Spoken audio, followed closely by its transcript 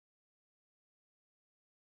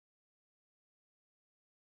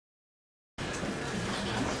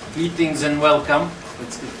Greetings and welcome.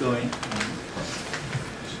 Let's get going.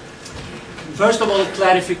 First of all, a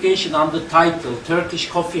clarification on the title. Turkish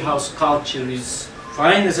Coffeehouse Culture is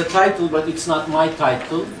fine as a title, but it's not my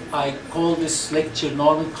title. I call this lecture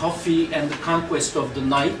Normal Coffee and the Conquest of the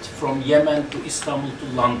Night from Yemen to Istanbul to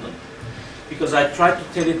London. Because I try to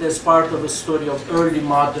tell it as part of a story of early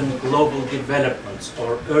modern global developments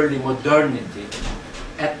or early modernity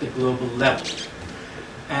at the global level.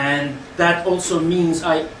 And that also means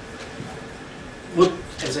I would,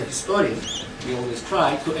 as a historian, we always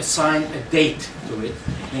try to assign a date to it.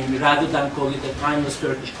 Namely, rather than call it a timeless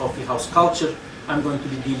Turkish coffeehouse culture, I'm going to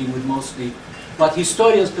be dealing with mostly what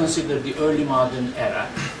historians consider the early modern era,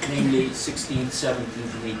 namely 16th,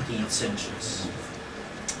 17th, and 18th centuries.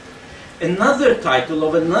 Another title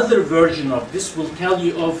of another version of this will tell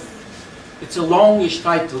you of, it's a longish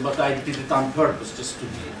title, but I did it on purpose just to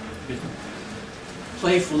be a bit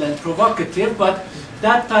playful and provocative, but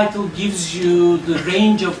that title gives you the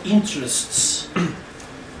range of interests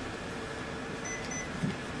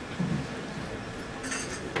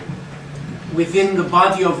within the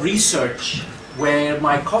body of research where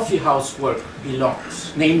my coffeehouse work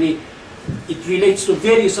belongs. Namely, it relates to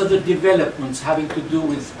various other developments having to do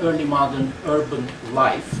with early modern urban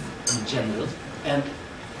life in general, and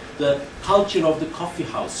the culture of the coffee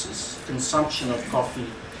houses, consumption of coffee,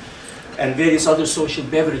 and various other social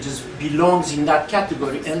beverages belongs in that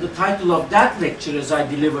category. And the title of that lecture, as I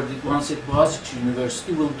delivered it once at Boğaziçi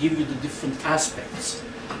University, will give you the different aspects.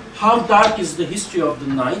 How dark is the history of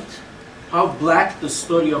the night? How black the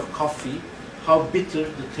story of coffee? How bitter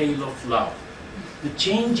the tale of love? The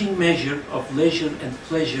changing measure of leisure and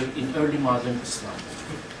pleasure in early modern Islam.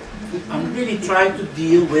 I'm really trying to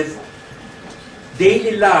deal with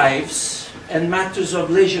daily lives and matters of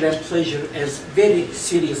leisure and pleasure as very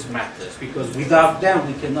serious matters, because without them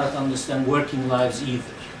we cannot understand working lives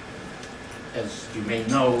either. As you may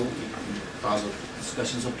know, because of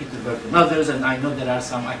discussions of Peter Berg and others, and I know there are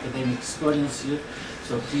some academic historians here,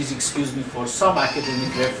 so please excuse me for some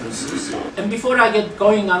academic references. And before I get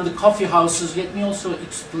going on the coffee houses, let me also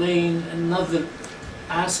explain another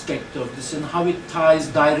aspect of this and how it ties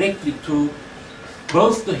directly to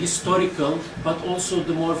both the historical but also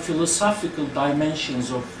the more philosophical dimensions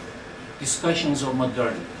of discussions of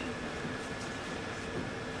modernity.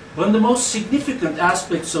 One of the most significant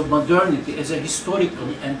aspects of modernity as a historical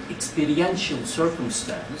and experiential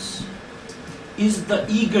circumstance is the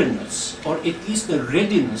eagerness, or at least the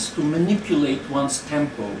readiness, to manipulate one's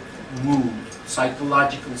tempo, mood,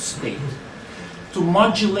 psychological state, to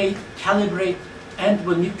modulate, calibrate, and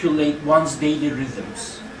manipulate one's daily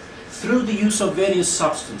rhythms through the use of various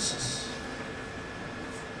substances,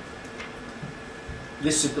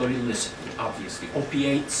 licit or illicit, obviously,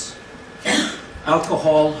 opiates,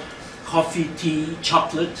 alcohol, coffee, tea,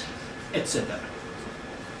 chocolate, etc.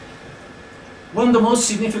 One of the most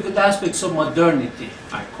significant aspects of modernity,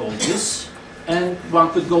 I call this, and one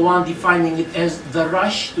could go on defining it as the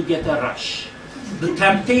rush to get a rush. The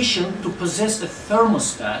temptation to possess a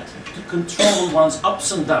thermostat to control one's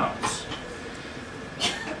ups and downs.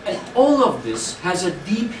 And all of this has a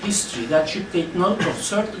deep history that should take note of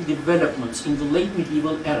certain developments in the late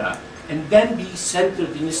medieval era and then be centered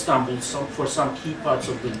in Istanbul for some key parts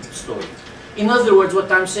of the story. In other words,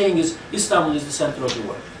 what I'm saying is Istanbul is the center of the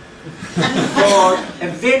world for a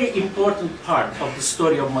very important part of the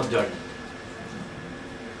story of modernity.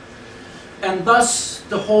 And thus,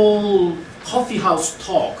 the whole coffeehouse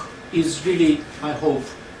talk is really, I hope,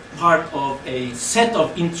 part of a set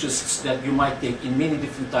of interests that you might take in many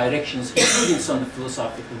different directions, including some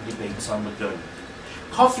philosophical debates on modernity.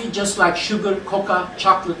 Coffee, just like sugar, coca,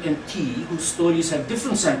 chocolate, and tea, whose stories have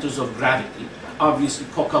different centers of gravity. Obviously,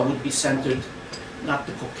 coca would be centered, not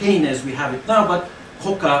the cocaine as we have it now, but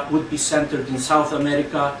coca would be centered in South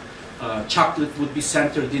America, chocolate would be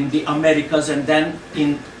centered in the Americas, and then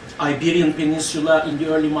in Iberian Peninsula in the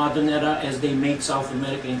early modern era as they made South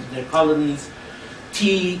America into their colonies.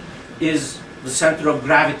 Tea is the center of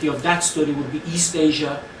gravity of that story would be East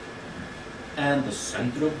Asia, and the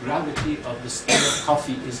center of gravity of the story of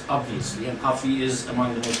coffee is obviously, and coffee is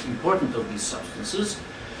among the most important of these substances,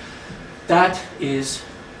 that is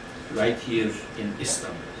right here in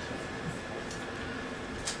Istanbul.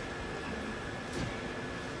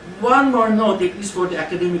 One more note, at least for the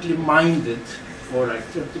academically minded, before I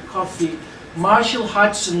turn to coffee. Marshall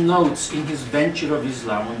Hodgson notes in his Venture of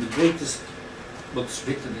Islam, one of the greatest books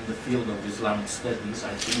written in the field of Islamic studies,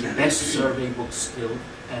 I think the best survey book still,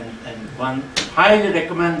 and one highly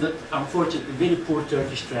recommended, unfortunately very poor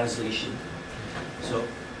Turkish translation. So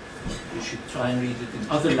You should try and read it in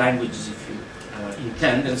other languages if you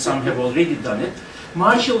intend, and some have already done it.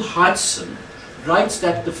 Marshall Hodgson writes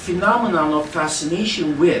that the phenomenon of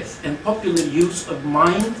fascination with and popular use of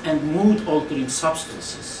mind and mood-altering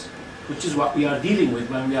substances, which is what we are dealing with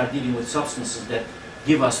when we are dealing with substances that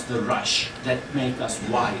give us the rush, that make us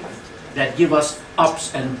wild, that give us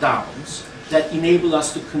ups and downs, that enable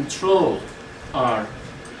us to control our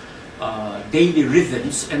daily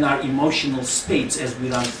rhythms and our emotional states as we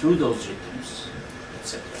run through those rhythms,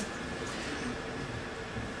 etc.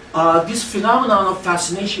 This phenomenon of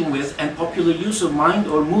fascination with and popular use of mind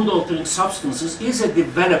or mood-altering substances is a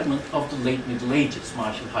development of the late Middle Ages,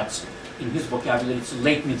 Marshall Hodgson. In his vocabulary, it's the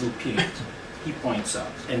late Middle Period, he points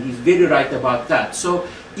out, and he's very right about that. So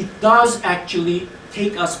it does actually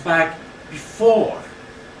take us back before,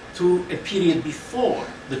 to a period before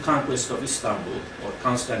the conquest of Istanbul, or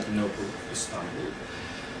Constantinople, Istanbul.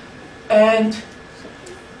 And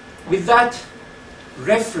with that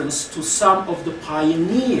reference to some of the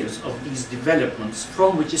pioneers of these developments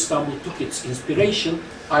from which Istanbul took its inspiration,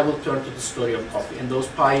 I will turn to the story of coffee. And those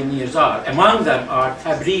pioneers are, among them are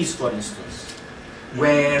Tabriz, for instance,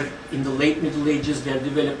 where in the late Middle Ages there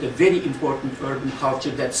developed a very important urban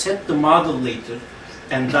culture that set the model later,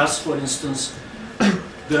 and thus, for instance,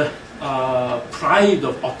 the pride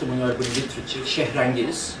of Ottoman urban literature,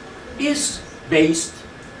 Shehrengiz, is based,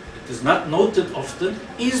 it is not noted often,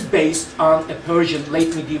 is based on a Persian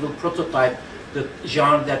late medieval prototype, the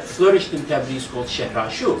genre that flourished in Tabriz called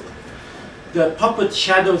Shehrashub. The puppet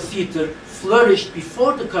shadow theater flourished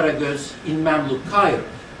before the Karagöz in Mamluk Cairo.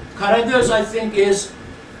 Karagöz, I think, is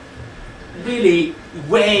really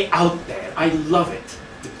way out there. I love it,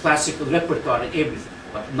 the classical repertoire and everything.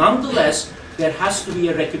 But nonetheless, there has to be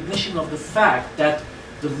a recognition of the fact that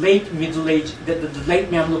the late Middle Age, that the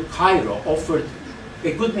late Mamluk Cairo offered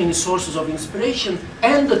a good many sources of inspiration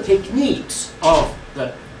and the techniques of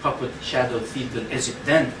the puppet shadow theater as it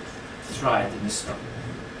then thrived in Istanbul.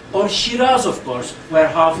 Or Shiraz, of course, where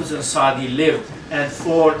Hafiz and Sadi lived, and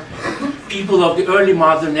for people of the early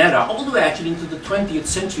modern era, all the way actually into the 20th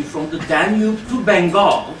century, from the Danube to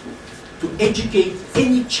Bengal, to educate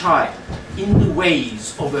any child in the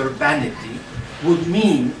ways of urbanity would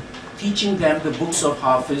mean teaching them the books of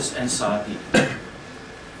Hafiz and Sadi,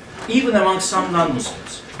 even among some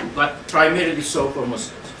non-Muslims, but primarily so for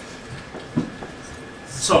Muslims.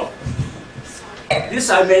 So, this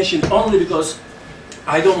I mentioned only because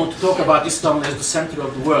I don't want to talk about Istanbul as the center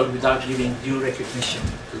of the world without giving due recognition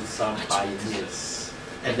to some pioneers.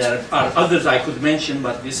 And there are others I could mention,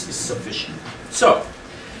 but this is sufficient. So,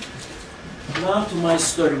 now to my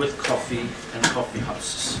story with coffee and coffee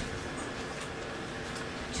houses.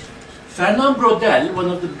 Fernand Braudel, one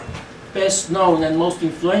of the best known and most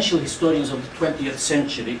influential historians of the 20th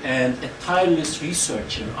century and a tireless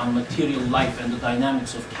researcher on material life and the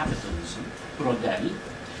dynamics of capitalism, Braudel,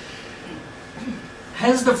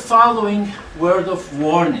 has the following word of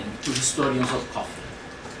warning to historians of coffee.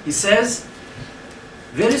 He says,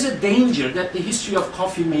 "There is a danger that the history of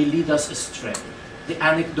coffee may lead us astray. The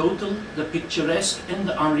anecdotal, the picturesque, and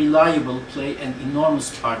the unreliable play an enormous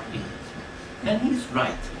part in it." And he's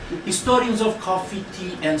right. Historians of coffee,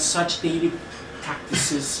 tea, and such daily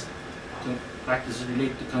practices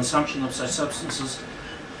related to consumption of such substances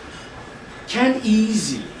can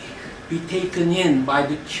easily be taken in by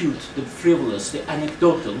the cute, the frivolous, the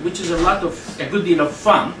anecdotal, which is a good deal of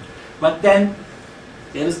fun, but then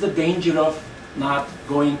there is the danger of not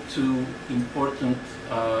going to important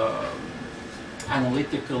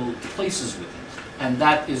analytical places with it. And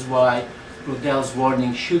that is why Braudel's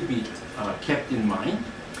warning should be kept in mind.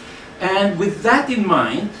 And with that in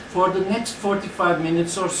mind, for the next 45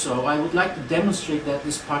 minutes or so, I would like to demonstrate that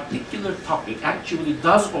this particular topic actually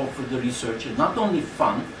does offer the researcher not only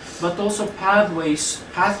fun, but also pathways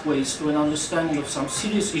to an understanding of some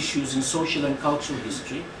serious issues in social and cultural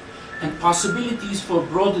history, and possibilities for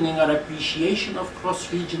broadening our appreciation of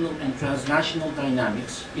cross-regional and transnational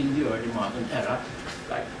dynamics in the early modern era,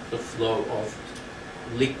 like the flow of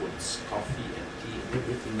liquids, coffee and tea and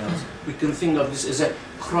everything else. We can think of this as a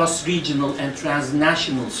cross-regional and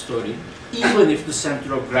transnational story, even if the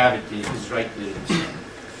center of gravity is right there in the center.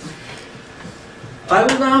 I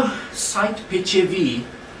will now cite Pechevi,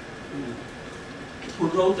 who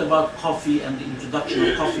wrote about coffee and the introduction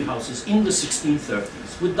of coffee houses in the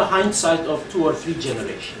 1630s, with the hindsight of 2 or 3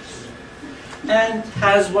 generations, and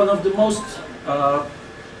has one of the most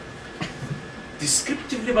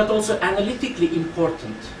descriptively but also analytically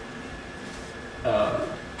important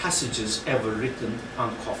passages ever written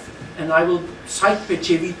on coffee. And I will cite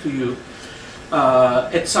Pechevi to you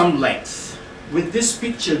at some length. With this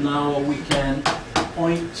picture now, we can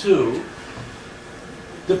point 2.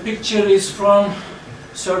 The picture is from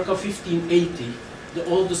circa 1580, the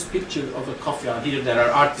oldest picture of a coffee house. Here there are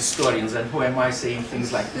art historians, and who am I saying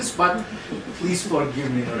things like this, but please forgive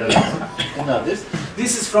me and others.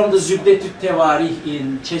 This is from the Zübdetü Tevarih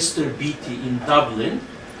in Chester Beatty in Dublin,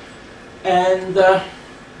 and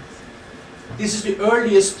this is the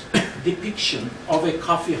earliest depiction of a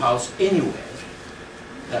coffee house anywhere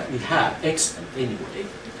that we have, extant anyway,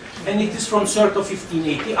 and it is from circa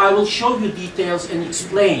 1580. I will show you details and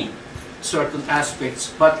explain certain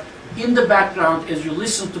aspects, but in the background, as you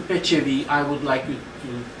listen to Pechevi, I would like you to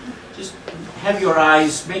just have your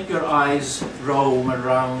eyes, make your eyes roam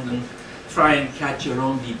around and try and catch your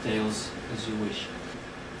own details as you wish.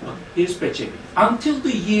 Here's Pechevi. Until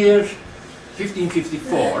the year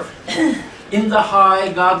 1554, in the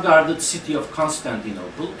high, God-guarded city of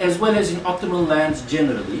Constantinople, as well as in Ottoman lands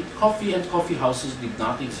generally, coffee and coffee houses did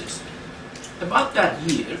not exist. About that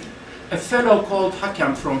year, a fellow called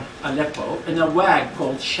Hakam from Aleppo and a wag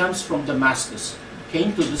called Shams from Damascus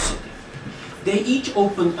came to the city. They each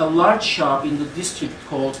opened a large shop in the district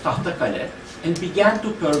called Tahtakale and began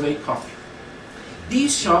to purvey coffee.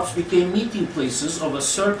 These shops became meeting places of a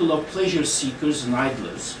circle of pleasure seekers and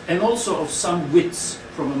idlers, and also of some wits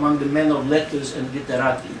from among the men of letters and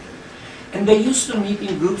literati. And they used to meet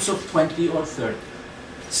in groups of 20 or 30.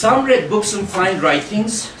 Some read books and fine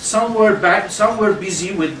writings, some were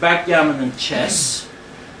busy with backgammon and chess.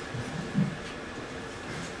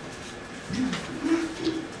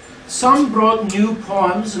 Some brought new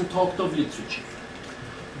poems and talked of literature.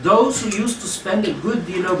 Those who used to spend a good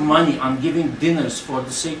deal of money on giving dinners for the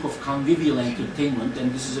sake of convivial entertainment,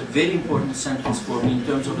 and this is a very important sentence for me in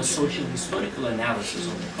terms of a social historical analysis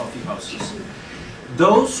of the coffee houses.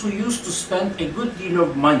 Those who used to spend a good deal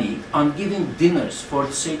of money on giving dinners for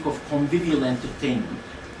the sake of convivial entertainment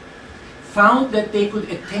found that they could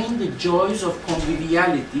attain the joys of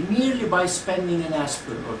conviviality merely by spending an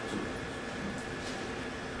asper or two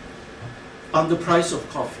on the price of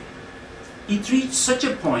coffee. It reached such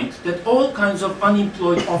a point that all kinds of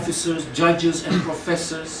unemployed officers, judges, and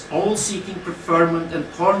professors, all seeking preferment,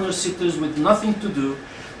 and corner sitters with nothing to do,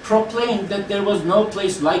 proclaimed that there was no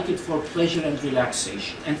place like it for pleasure and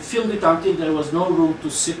relaxation, and filled it until there was no room to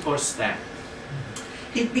sit or stand.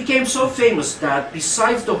 It became so famous that,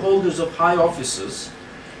 besides the holders of high offices,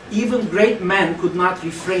 even great men could not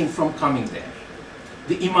refrain from coming there.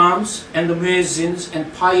 The imams and the muezzins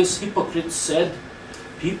and pious hypocrites said,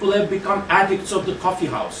 "People have become addicts of the coffee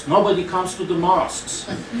house. Nobody comes to the mosques."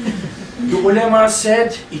 The ulema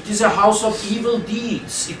said, "It is a house of evil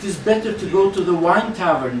deeds. It is better to go to the wine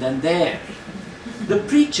tavern than there." The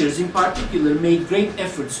preachers in particular made great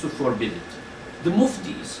efforts to forbid it. The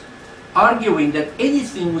muftis, arguing that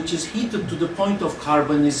anything which is heated to the point of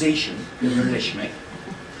carbonization,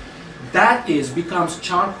 that is, becomes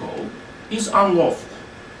charcoal, is unlawful,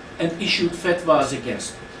 and issued fatwas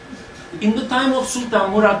against it. In the time of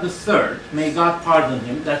Sultan Murad III, may God pardon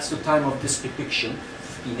him, that's the time of this depiction,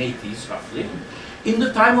 1580s roughly. In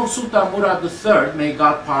the time of Sultan Murad III, may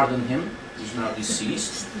God pardon him, he's now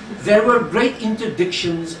deceased, there were great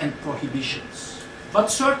interdictions and prohibitions.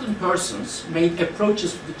 But certain persons made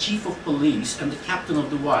approaches to the chief of police and the captain of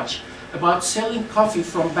the watch about selling coffee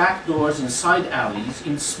from back doors and side alleys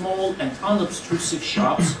in small and unobtrusive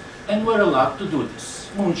shops, and were allowed to do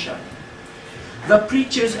this, moonshine. The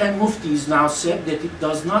preachers and muftis now said that it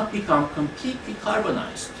does not become completely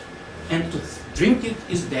carbonized, and to drink it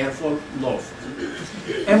is therefore lawful.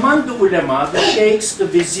 Among the ulema, the sheikhs, the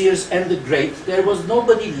viziers, and the great, there was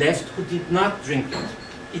nobody left who did not drink it.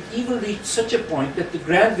 It even reached such a point that the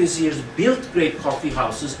grand viziers built great coffee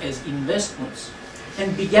houses as investments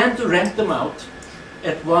and began to rent them out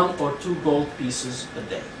at 1 or 2 gold pieces a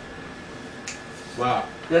day. Wow,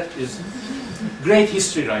 that is great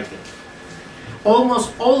history writing. Almost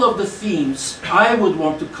all of the themes I would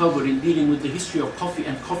want to cover in dealing with the history of coffee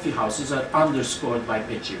and coffee houses are underscored by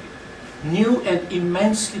Pechevi. New and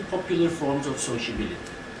immensely popular forms of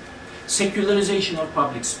sociability, secularization of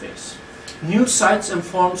public space, new sites and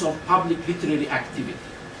forms of public literary activity,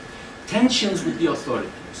 tensions with the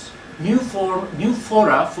authorities, new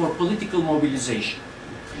fora for political mobilization,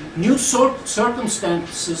 new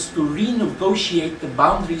circumstances to renegotiate the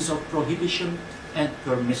boundaries of prohibition and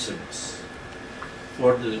permissiveness.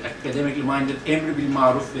 For the academically minded, Emr bil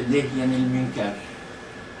Maruf ve Nehyen il Münker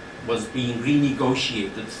was being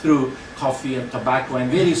renegotiated through coffee and tobacco and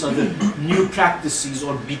various other new practices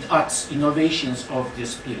or bid'ats, innovations of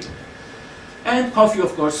this period. And coffee,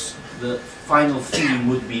 of course, the final theme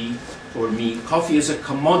would be, for me, coffee as a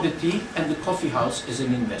commodity and the coffee house as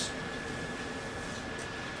an investment.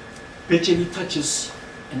 Peçeli touches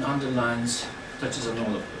and underlines, touches on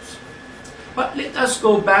all of those. But let us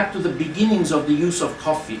go back to the beginnings of the use of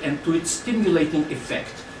coffee and to its stimulating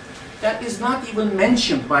effect. That is not even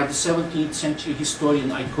mentioned by the 17th century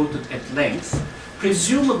historian I quoted at length,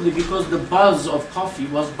 presumably because the buzz of coffee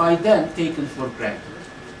was by then taken for granted.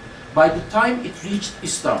 By the time it reached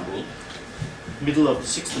Istanbul, middle of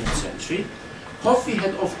the 16th century, coffee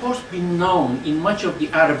had of course been known in much of the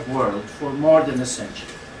Arab world for more than a century.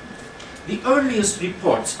 The earliest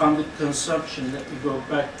reports on the consumption, let me go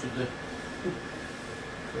back to the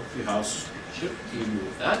Coffeehouse picture,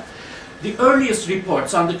 remove that. The earliest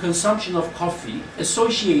reports on the consumption of coffee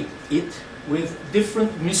associate it with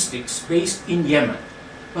different mystics based in Yemen,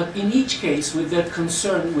 but in each case with their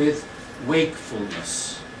concern with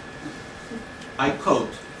wakefulness. I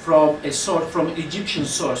quote from a source, from an Egyptian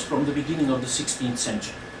source from the beginning of the 16th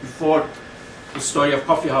century, before the story of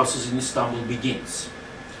coffee houses in Istanbul begins.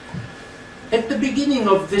 At the beginning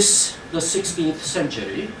of the 16th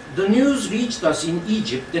century, the news reached us in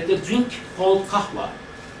Egypt that a drink called kahwa,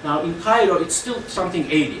 now in Cairo it's still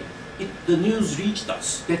something alien, the news reached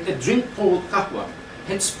us that a drink called kahwa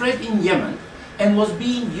had spread in Yemen and was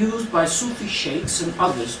being used by Sufi sheikhs and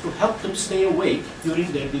others to help them stay awake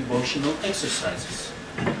during their devotional exercises.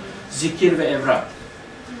 Zikir ve evrak.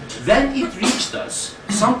 Then it reached us,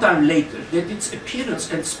 sometime later, that its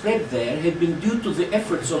appearance and spread there had been due to the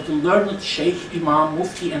efforts of the learned Sheikh, Imam,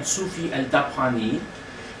 Mufti and Sufi al-Dabhani.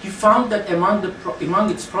 He found that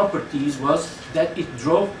among its properties was that it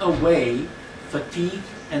drove away fatigue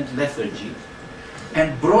and lethargy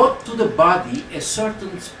and brought to the body a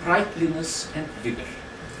certain sprightliness and vigor.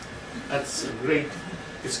 That's a great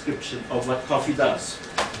description of what coffee does.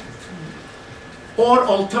 Or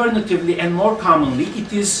alternatively and more commonly,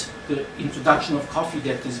 it is the introduction of coffee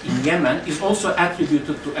that is in Yemen is also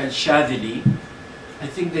attributed to Al-Shadili. I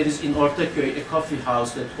think there is in Ortaköy a coffee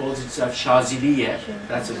house that calls itself Shaziliye.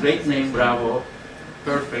 That's a great name, bravo,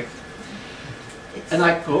 perfect. And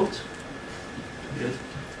I quote,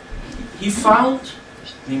 he found,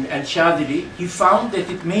 Al-Shadili, he found that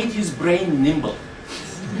it made his brain nimble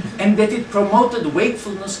and that it promoted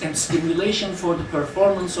wakefulness and stimulation for the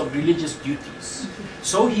performance of religious duties.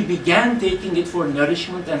 So he began taking it for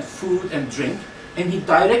nourishment and food and drink, and he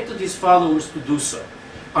directed his followers to do so,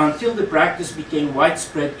 until the practice became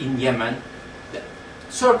widespread in Yemen,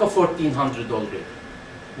 circa 1400 already.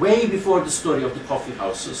 Way before the story of the coffee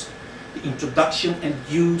houses, the introduction and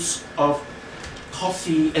use of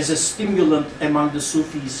coffee as a stimulant among the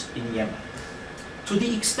Sufis in Yemen. To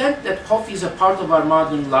the extent that coffee is a part of our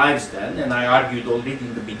modern lives then, and I argued already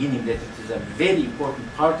in the beginning that it is a very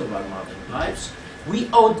important part of our modern lives, we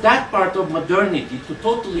owe that part of modernity to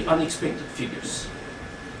totally unexpected figures,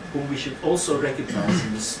 whom we should also recognize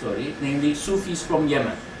in this story, namely Sufis from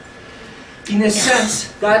Yemen. In a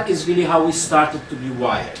sense, that is really how we started to be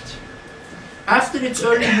wired. After its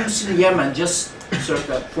early use in Yemen, just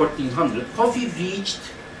circa 1400, coffee reached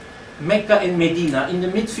Mecca and Medina in the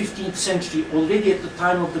mid-15th century. Already at the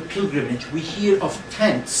time of the pilgrimage, we hear of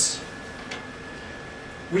tents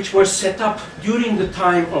which were set up during the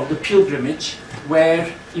time of the pilgrimage,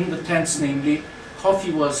 where in the tents, namely,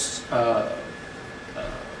 coffee was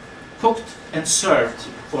cooked and served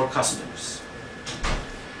for customers.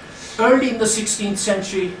 Early in the 16th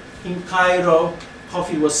century, in Cairo,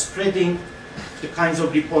 coffee was spreading. The kinds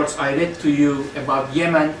of reports I read to you about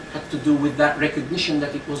Yemen had to do with that recognition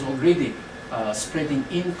that it was already spreading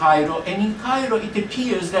in Cairo. And in Cairo, it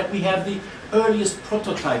appears that we have the earliest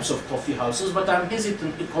prototypes of coffee houses, but I'm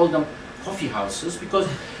hesitant to call them coffee houses because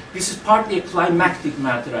this is partly a climactic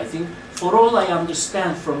matter, I think. For all I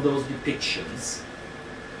understand from those depictions,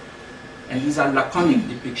 and these are laconic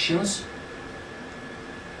depictions,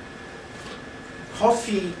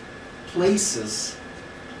 coffee places,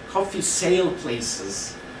 coffee sale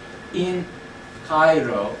places in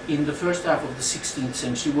Cairo in the first half of the 16th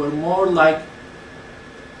century were more like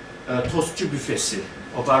tostçu büfesi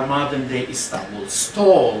of our modern day Istanbul.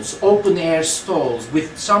 Stalls, open air stalls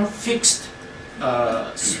with some fixed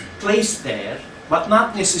place there, but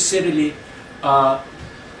not necessarily a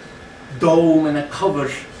dome and a cover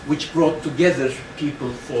which brought together people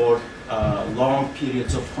for long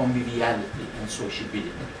periods of conviviality and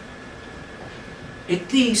sociability.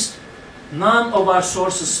 At least none of our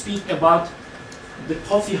sources speak about the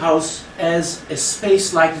coffee house as a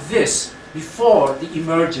space like this before the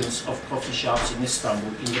emergence of coffee shops in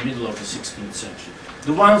Istanbul in the middle of the 16th century.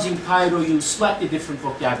 The ones in Cairo use slightly different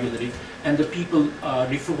vocabulary, and the people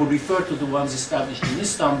who refer to the ones established in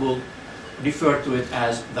Istanbul refer to it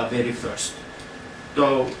as the very first,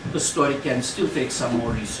 though the story can still take some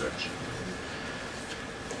more research.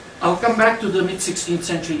 I'll come back to the mid-16th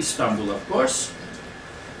century Istanbul, of course.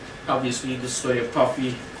 Obviously, the story of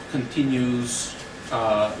coffee continues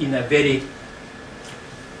in a very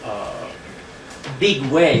big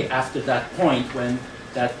way after that point when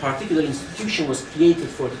that particular institution was created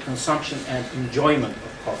for the consumption and enjoyment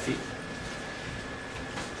of coffee.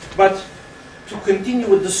 But to continue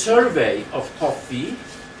with the survey of coffee,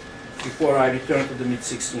 before I return to the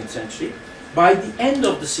mid-16th century, by the end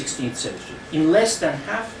of the 16th century, in less than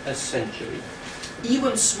half a century,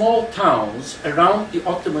 even small towns around the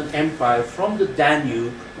Ottoman Empire, from the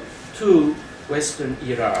Danube to western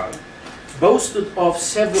Iran, boasted of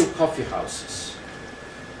several coffee houses.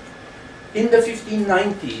 In the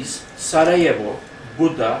 1590s, Sarajevo,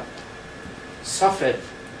 Buda, Safed,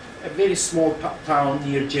 a very small town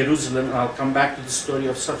near Jerusalem, and I'll come back to the story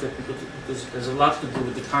of Safed because there's a lot to do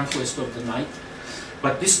with the conquest of the night,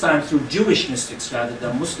 but this time through Jewish mystics rather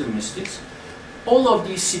than Muslim mystics. All of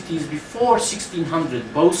these cities before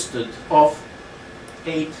 1600 boasted of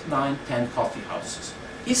 8, 9, 10 coffee houses.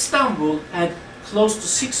 Istanbul had close to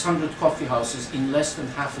 600 coffee houses in less than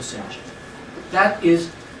half a century. That is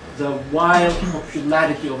the wild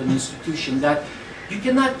popularity of an institution that you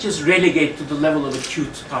cannot just relegate to the level of a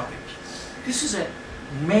cute topic. This is a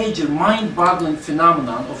major, mind-boggling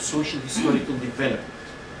phenomenon of social historical development.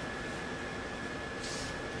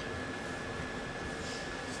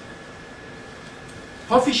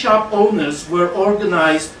 Coffee shop owners were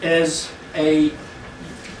organized as a,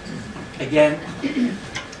 again,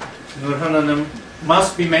 Nurhan Hanım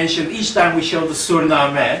must be mentioned each time we show the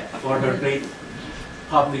Surname for her great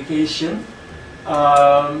publication.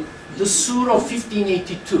 The Sur of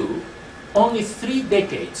 1582, only 3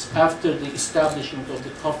 decades after the establishment of the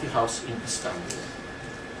coffee house in Istanbul,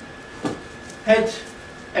 had,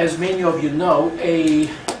 as many of you know, a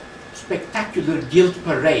spectacular guild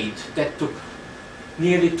parade that took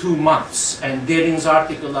nearly 2 months, and Derin's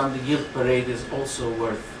article on the guild parade is also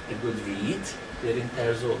worth a good read. Derin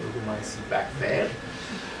Erzoğlu, whom I see back there.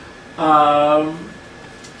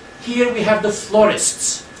 Here we have the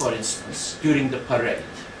florists, for instance, during the parade.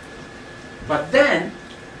 But then,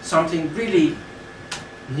 something really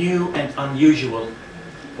new and unusual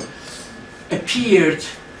appeared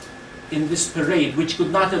in this parade, which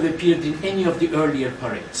could not have appeared in any of the earlier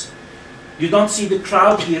parades. You don't see the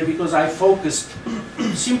crowd here because I focused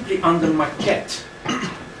simply on the maquette,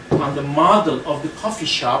 on the model of the coffee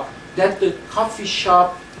shop that the Coffee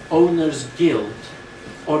Shop Owners Guild,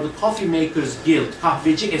 or the Coffee Makers Guild,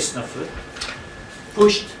 kahveci esnafı,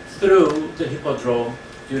 pushed through the hippodrome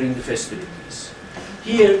during the festivities.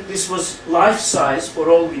 Here, this was life-size for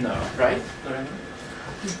all we know, right?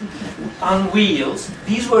 On wheels.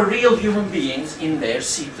 These were real human beings in there,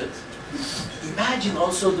 seated. Imagine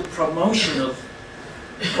also the promotional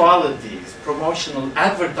qualities, promotional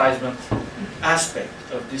advertisement aspect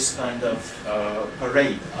of this kind of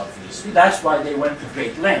parade, obviously. That's why they went to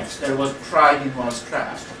great lengths. There was pride in one's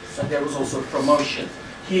craft, but there was also promotion.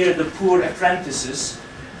 Here, the poor apprentices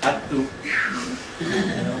had to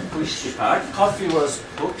push the cart. Coffee was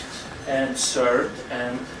cooked and served,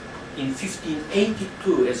 and in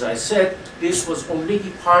 1582, as I said, this was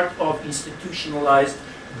already part of institutionalized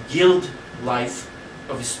guild life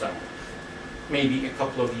of Istanbul. Maybe a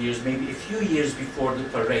couple of years, maybe a few years before the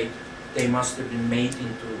parade, they must have been made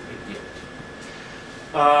into a guild.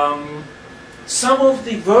 Some of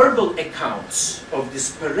the verbal accounts of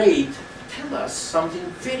this parade tell us something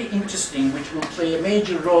very interesting which will play a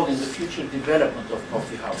major role in the future development of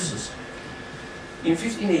coffee houses. In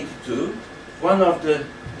 1582, one of the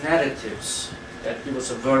narratives that gives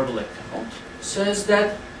us a verbal account says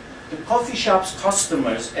that the coffee shop's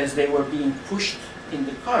customers, as they were being pushed in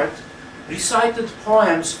the cart, recited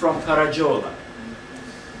poems from Karacaoğlan.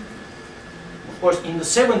 Of course, in the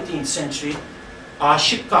 17th century,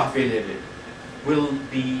 aşık kahveleri will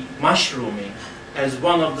be mushrooming as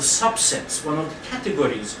one of the subsets, one of the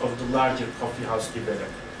categories of the larger coffee house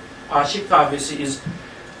development. Aşık kahvesi is,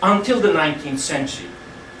 until the 19th century,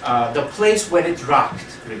 the place where it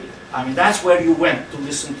rocked, really. I mean, that's where you went to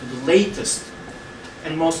listen to the latest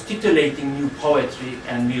and most titillating new poetry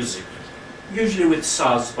and music. Usually with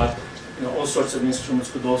saz, but all sorts of instruments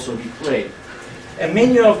could also be played. And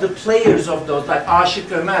many of the players of those, like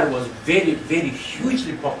Aşık Ömer, was very, very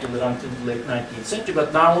hugely popular until the late 19th century,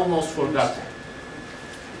 but now almost forgotten.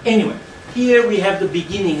 Anyway, here we have the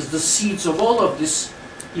beginnings, the seeds of all of this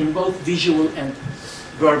in both visual and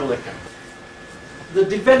verbal account. The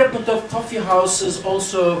development of coffee houses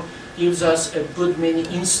also gives us a good many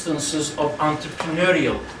instances of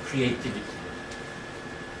entrepreneurial creativity.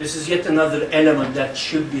 This is yet another element that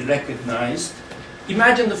should be recognized.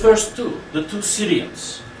 Imagine the first two, the two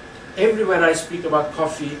Syrians. everywhere I speak about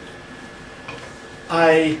coffee,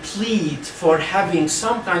 I plead for having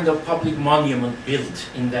some kind of public monument built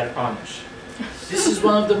in their honor. This is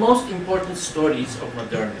one of the most important stories of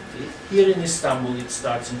modernity. Here in Istanbul, it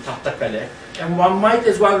starts in Tahtakale, and one might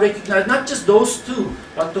as well recognize not just those two,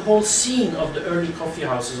 but the whole scene of the early coffee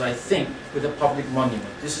houses, I think, with a public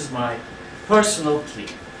monument. This is my personal plea.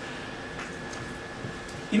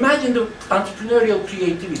 Imagine the entrepreneurial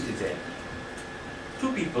creativity there.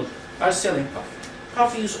 Two people are selling coffee.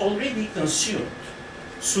 Coffee is already consumed.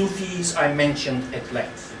 Sufis I mentioned at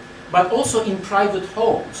length. But also in private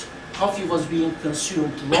homes, coffee was being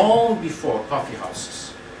consumed long before coffee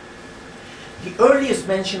houses. The earliest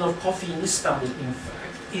mention of coffee in Istanbul, in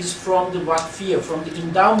fact, is from the Vakfiye, from the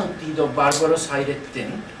endowment deed of Barbaros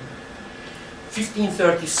Hayrettin,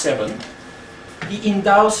 1537. He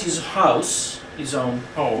endows his house, his own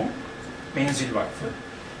home, Menzil Vakfı,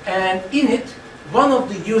 and in it, one of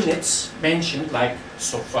the units mentioned, like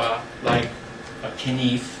sofa, like a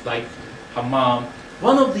kenif, like hammam,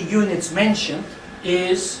 one of the units mentioned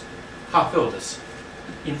is kahve odası.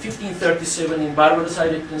 In 1537, in Barbaros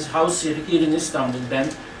Hayrettin's house here in Istanbul, then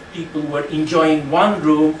people were enjoying one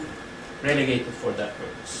room relegated for that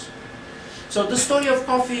purpose. So the story of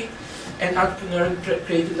coffee and entrepreneurial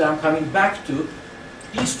creativity that I'm coming back to,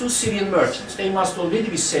 these two Syrian merchants, they must already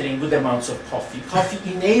be selling good amounts of coffee.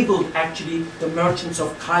 Coffee enabled actually the merchants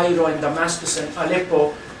of Cairo and Damascus and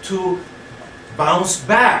Aleppo to bounce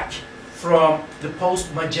back from the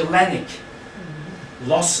post-Magellanic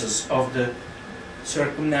losses of the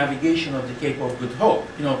circumnavigation of the Cape of Good Hope.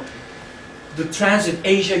 You know, the transit,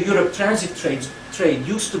 Asia-Europe transit trade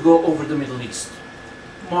used to go over the Middle East.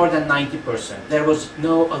 More than 90%. There was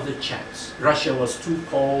no other chance. Russia was too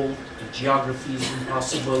cold, the geography is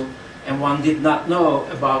impossible, and one did not know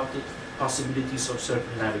about the possibilities of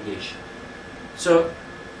circumnavigation. So,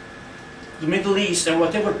 the Middle East and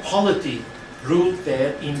whatever polity ruled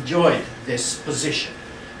there enjoyed this position.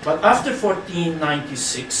 But after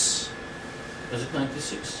 1496, was it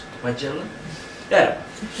 96? Magellan? Yeah.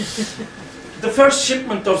 The first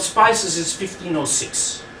shipment of spices is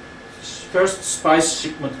 1506. First spice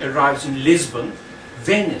shipment arrives in Lisbon,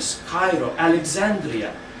 Venice, Cairo,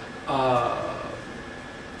 Alexandria,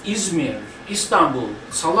 Izmir, Istanbul,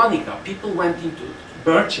 Salonika. People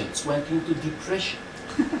merchants went into depression.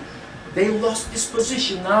 They lost this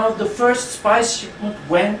position. Now the first spice shipment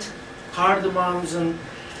went, cardamoms and,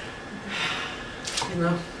 you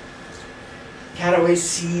know, caraway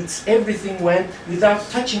seeds, everything went without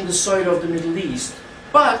touching the soil of the Middle East.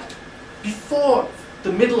 But before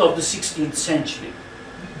the middle of the 16th century,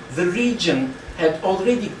 the region had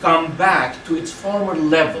already come back to its former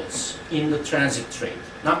levels in the transit trade.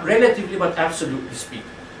 Not relatively, but absolutely speaking.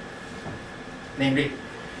 Namely,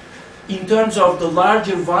 in terms of the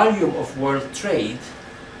larger volume of world trade,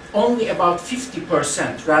 only about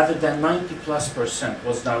 50% rather than 90+%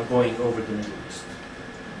 was now going over the Middle East.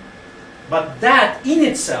 But that in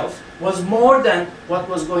itself was more than what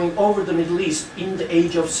was going over the Middle East in the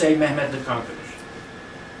age of, say, Mehmed the Conqueror.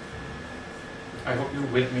 I hope you're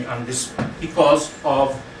with me on this one, because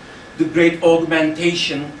of the great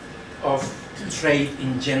augmentation of trade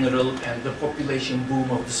in general and the population boom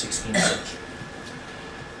of the 16th century.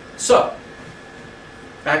 So,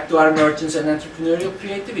 back to our merchants and entrepreneurial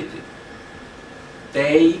creativity.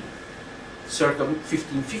 They, circa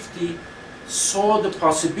 1550, saw the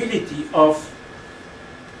possibility of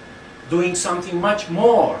doing something much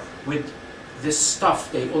more with this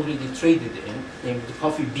stuff they already traded in, namely the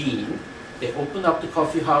coffee bean. They open up the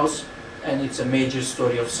coffee house, and it's a major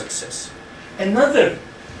story of success. Another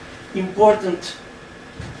important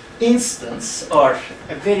instance, or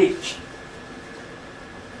a very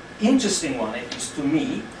interesting one, at least to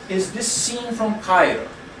me, is this scene from Cairo.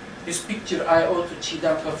 This picture I owe to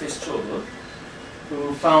Çiğdem Kafesçioğlu,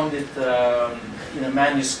 who found it in a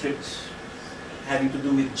manuscript having to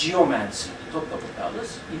do with geomancy. He talked about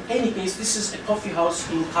this. In any case, this is a coffee house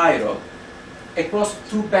in Cairo, across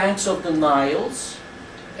two banks of the Niles,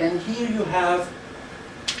 and here you have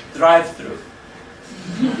drive-through.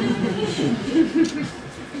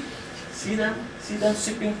 See them? See them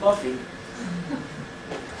sipping coffee?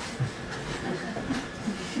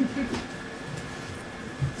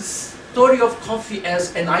 The story of coffee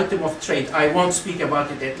as an item of trade, I won't speak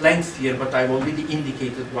about it at length here, but I've already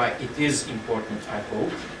indicated why it is important, I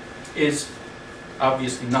hope, is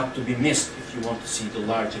obviously not to be missed if you want to see the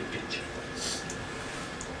larger picture.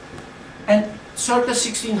 And circa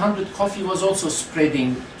 1600, coffee was also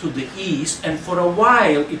spreading to the east, and for a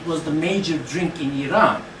while it was the major drink in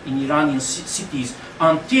Iran, in Iranian cities,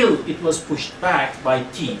 until it was pushed back by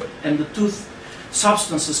tea. And the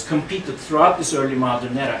substances competed throughout this early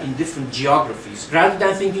modern era in different geographies. Rather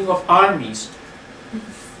than thinking of armies,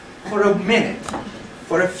 for a minute,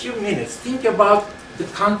 for a few minutes, think about the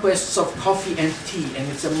conquests of coffee and tea, and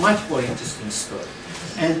it's a much more interesting story.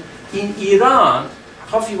 And in Iran,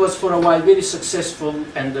 coffee was for a while very successful,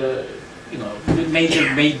 and the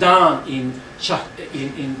major Maidan in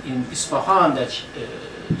Isfahan that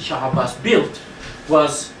Shah Abbas built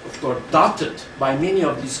was, of course, dotted by many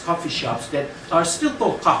of these coffee shops that are still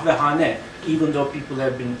called kahvehane, even though people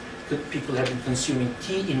have been consuming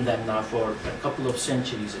tea in them now for a couple of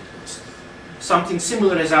centuries at least. Something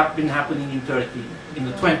similar has been happening in Turkey in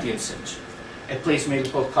the 20th century. A place maybe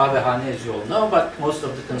called kahvehane, as you all know, but most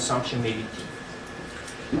of the consumption may be tea.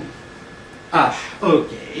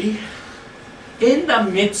 Okay. In the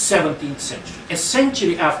mid-17th century, a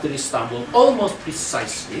century after Istanbul, almost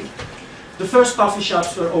precisely, the first coffee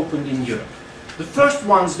shops were opened in Europe. The first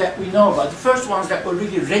ones that we know about, the first ones that were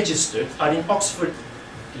really registered, are in Oxford,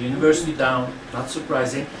 the university down, not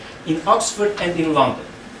surprising, in Oxford and in London.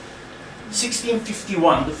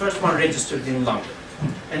 1651, the first one registered in London.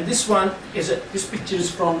 And this one is this picture is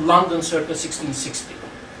from London circa 1660.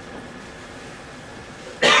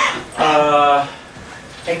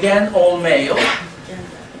 Again, all male,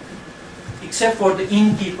 except for the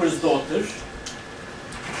innkeeper's daughter.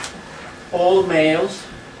 All males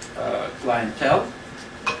clientele,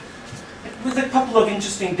 with a couple of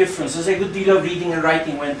interesting differences. A good deal of reading and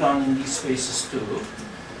writing went on in these spaces too.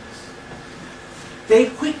 They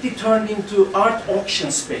quickly turned into art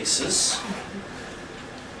auction spaces,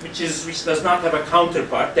 which does not have a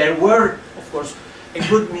counterpart. There were, of course, a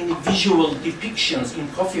good many visual depictions in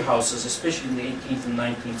coffee houses, especially in the 18th and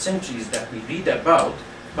 19th centuries, that we read about,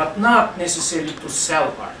 but not necessarily to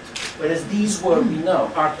sell art. Whereas these were, we know,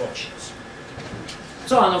 art auctions.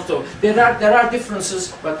 So on and so forth. There are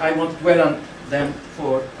differences, but I won't dwell on them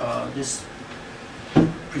for this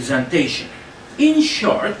presentation. In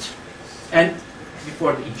short, and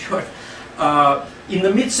before the in short, in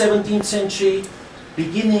the mid-17th century,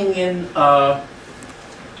 beginning in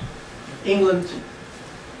England,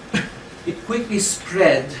 it quickly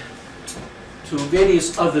spread to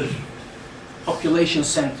various other population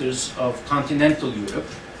centers of continental Europe,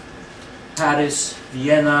 Paris,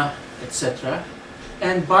 Vienna, etc.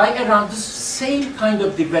 And by around, this same kind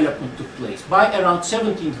of development took place. By around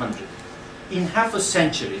 1700, in half a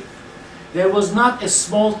century, there was not a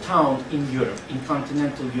small town in Europe, in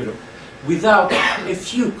continental Europe, without a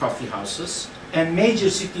few coffee houses, and major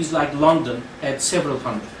cities like London had several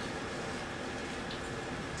hundred.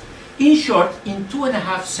 In short, in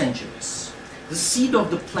 2.5 centuries, the seed of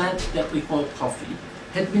the plant that we call coffee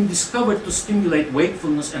had been discovered to stimulate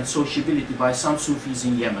wakefulness and sociability by some Sufis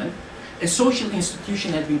in Yemen. A social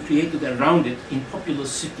institution had been created around it in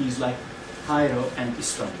populous cities like Cairo and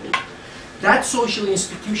Istanbul. That social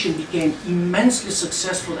institution became immensely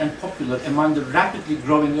successful and popular among the rapidly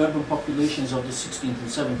growing urban populations of the 16th and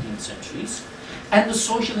 17th centuries. And the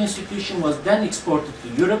social institution was then exported to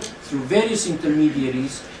Europe through various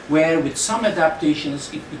intermediaries, where with some adaptations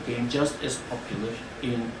it became just as popular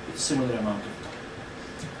in a similar amount of time.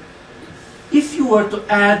 If you were to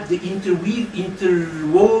add the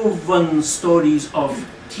interwoven stories of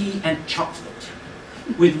tea and chocolate,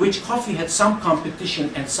 with which coffee had some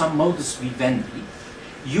competition and some modus vivendi,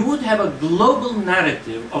 you would have a global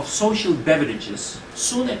narrative of social beverages,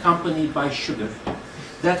 soon accompanied by sugar,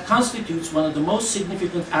 that constitutes one of the most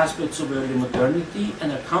significant aspects of early modernity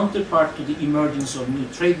and a counterpart to the emergence of new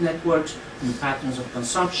trade networks, new patterns of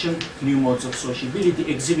consumption, new modes of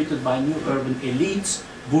sociability exhibited by new urban elites,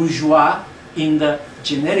 bourgeois in the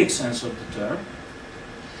generic sense of the term,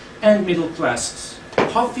 and middle classes.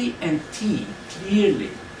 Coffee and tea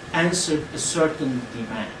clearly answered a certain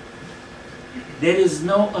demand. There is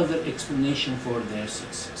no other explanation for their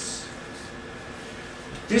success.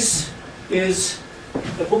 This is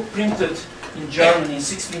a book printed in Germany in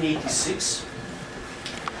 1686,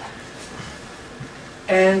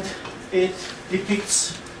 and it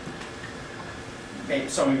depicts, maybe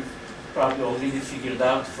some of you probably already figured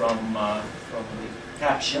out from the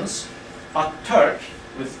captions, a Turk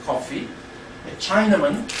with coffee, a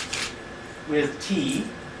Chinaman with tea,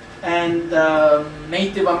 and a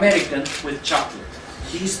Native American with chocolate.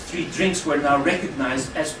 These three drinks were now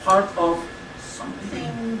recognized as part of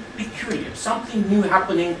something peculiar, something new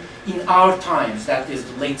happening in our times, that is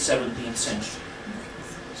the late 17th century.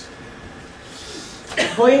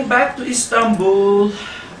 Going back to Istanbul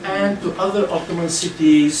and to other Ottoman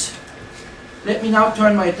cities, let me now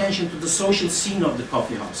turn my attention to the social scene of the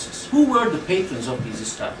coffee houses. Who were the patrons of these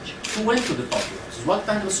establishments? Who went to the coffee houses? What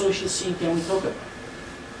kind of social scene can we talk about?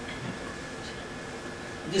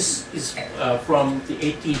 this is from the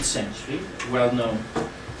 18th century, well-known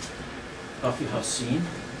coffee house scene.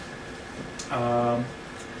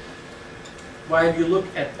 While you look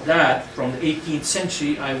at that from the 18th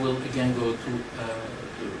century, I will again go to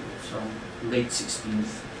some late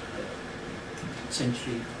 16th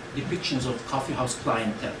century depictions of coffee house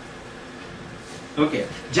clientele. Okay,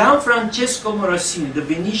 Gianfrancesco Morosini, the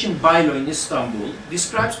Venetian bailo in Istanbul,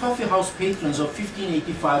 describes coffee house patrons of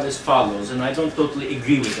 1585 as follows, and I don't totally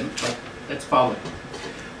agree with him, but let's follow him.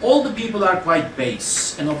 All the people are quite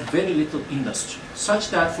base and of very little industry, such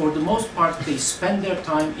that for the most part they spend their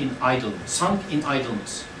time in idleness, sunk in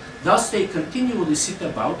idleness. Thus they continually sit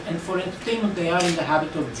about, and for entertainment they are in the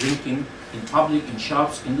habit of drinking in public, in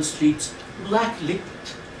shops, in the streets, black liquid.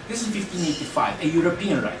 This is 1585, a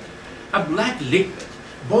European writer. A black liquid,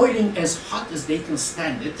 boiling as hot as they can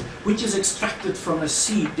stand it, which is extracted from a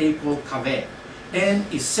seed they call kave, and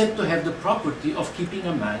is said to have the property of keeping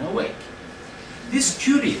a man awake. This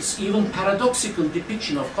curious, even paradoxical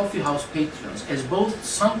depiction of coffee house patrons as both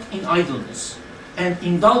sunk in idleness and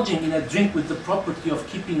indulging in a drink with the property of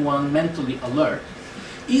keeping one mentally alert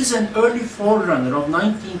is an early forerunner of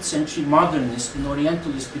 19th century modernist and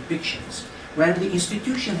orientalist depictions, when the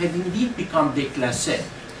institution had indeed become déclassé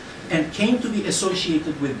and came to be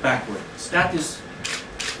associated with backwardness. That is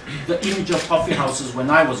the image of coffee houses when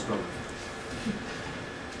I was growing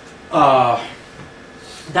up.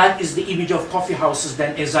 That is the image of coffee houses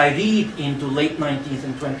then as I read into late 19th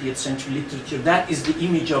and 20th century literature. That is the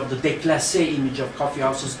image of the déclassé image of coffee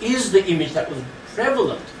houses, is the image that was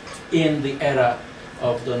prevalent in the era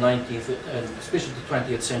of the 19th and especially the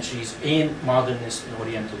 20th centuries in modernist and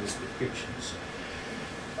orientalist depictions.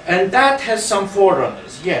 And that has some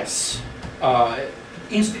forerunners, yes.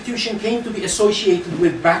 Institution came to be associated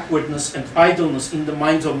with backwardness and idleness in the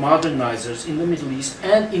minds of modernizers in the Middle East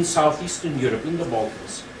and in Southeastern Europe, in the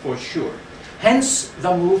Balkans, for sure. Hence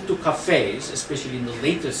the move to cafes, especially in the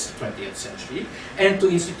latest 20th century, and to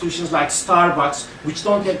institutions like Starbucks, which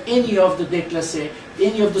don't have any of the déclassé,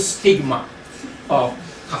 any of the stigma of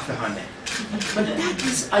kafehane. But that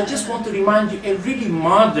is, I just want to remind you, a really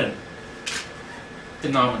modern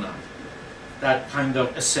phenomenon. That kind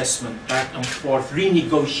of assessment, back and forth,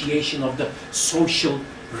 renegotiation of the social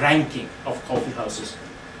ranking of coffee houses.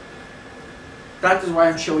 That is why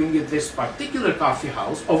I'm showing you this particular coffee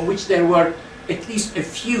house, of which there were at least a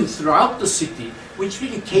few throughout the city, which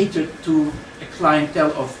really catered to a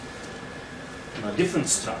clientele of different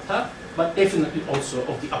strata, but definitely also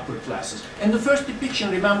of the upper classes. And the first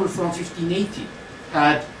depiction, remember, from 1580,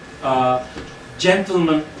 had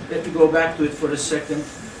gentlemen, let me go back to it for a second,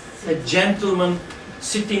 a gentleman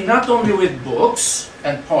sitting not only with books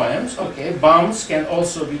and poems, okay, bums can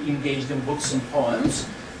also be engaged in books and poems,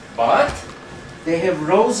 but they have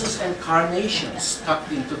roses and carnations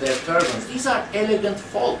tucked into their turbans. These are elegant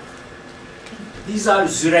folk. These are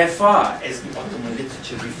zurefa, as the Ottoman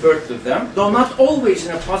literature referred to them, though not always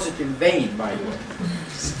in a positive vein, by the way.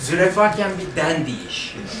 Zurefa can be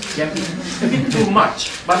dandyish, can be a bit too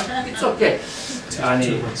much, but it's okay.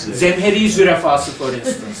 Zemheri zürefası, for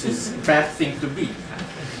instance, is a bad thing to be,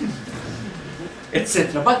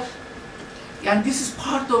 etc. But, and this is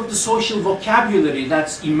part of the social vocabulary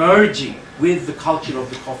that's emerging with the culture of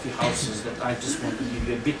the coffee houses that I just want to give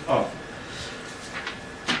you a bit of.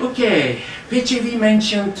 Okay, Pechevi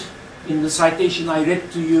mentioned in the citation I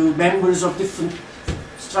read to you members of different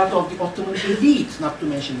strata of the Ottoman elite, not to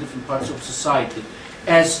mention different parts of society,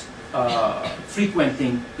 as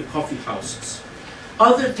frequenting the coffee houses.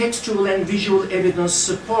 Other textual and visual evidence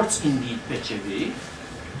supports indeed Pechevi.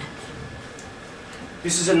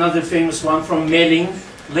 This is another famous one from Melling,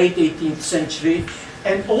 late 18th century.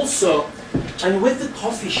 And also, and with the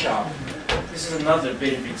coffee shop, this is another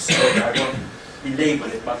very big story, I won't belabor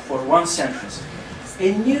it, but for one sentence.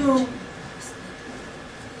 A new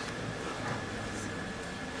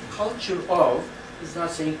culture of, is not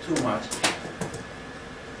saying too much,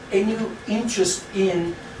 a new interest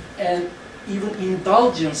in and even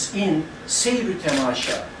indulgence in seyr-i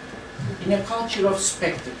temasha, in a culture of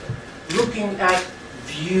spectacle, looking at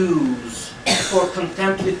views for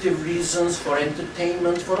contemplative reasons, for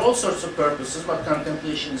entertainment, for all sorts of purposes, but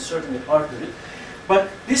contemplation is certainly part of it. But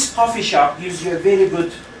this coffee shop gives you a very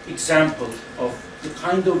good example of the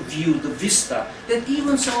kind of view, the vista, that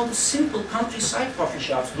even some of the simple countryside coffee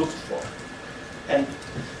shops looked for. And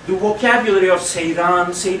the vocabulary of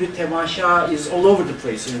Seyran, Seyr-i Temasha is all over the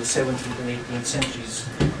place in the 17th and 18th centuries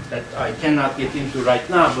that I cannot get into right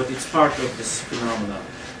now, but it's part of this phenomenon.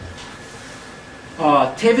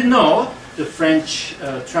 Thévenot, the French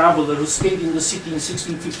traveler who stayed in the city in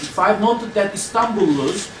 1655, noted that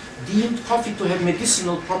Istanbullus deemed coffee to have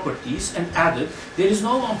medicinal properties and added, there is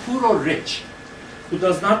no one poor or rich who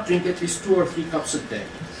does not drink at least 2 or 3 cups a day.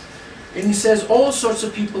 And he says all sorts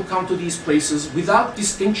of people come to these places without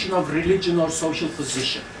distinction of religion or social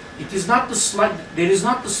position. It is not there is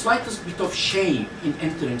not the slightest bit of shame in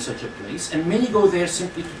entering such a place, and many go there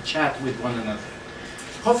simply to chat with one another.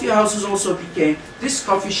 Coffee houses also became, this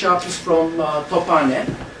coffee shop is from Tophane.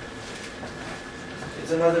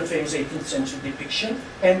 It's another famous 18th century depiction.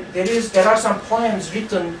 And there are some poems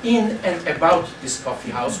written in and about this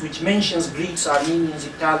coffee house, which mentions Greeks, Armenians,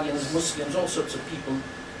 Italians, Muslims, all sorts of people,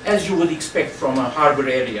 as you would expect from a harbor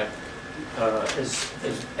area.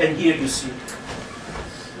 And here you see,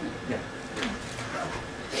 yeah,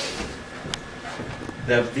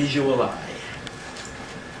 the visual eye.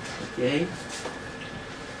 Okay.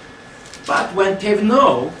 But when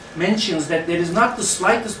Thévenot mentions that there is not the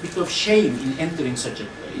slightest bit of shame in entering such a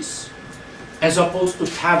place, as opposed to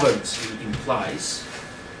taverns, he implies,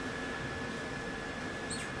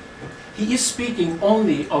 he is speaking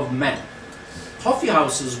only of men. Coffee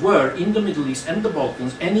houses were, in the Middle East and the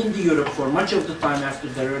Balkans, and in Europe for much of the time after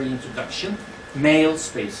their early introduction, male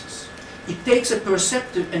spaces. It takes a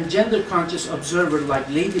perceptive and gender-conscious observer like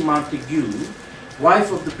Lady Montagu,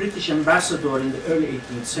 wife of the British ambassador in the early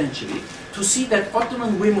 18th century, to see that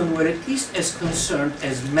Ottoman women were at least as concerned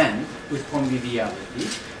as men with conviviality,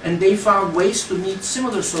 and they found ways to meet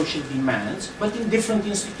similar social demands, but in different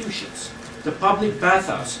institutions. The public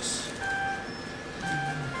bathhouses.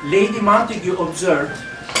 Lady Montagu observed,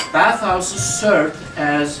 bathhouses served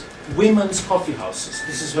as women's coffee houses.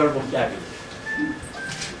 This is her vocabulary.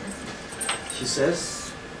 She says,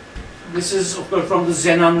 this is, of course, from the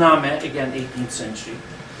Zenanname, again, 18th century.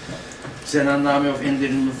 Zenanname of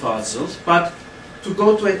Enderunlu Fazıl. But to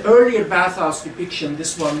go to an earlier bathhouse depiction,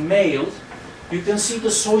 this one male, you can see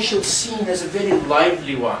the social scene as a very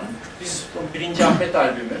lively one. This is from Birinci Ahmet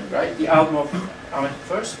albümü, right? The album of Ahmet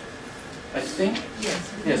I, I think?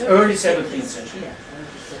 Yes. Yes, early 17th century.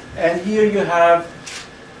 And here you have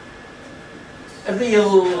a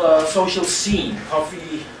real social scene.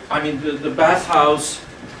 Coffee, I mean, the bathhouse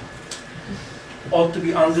ought to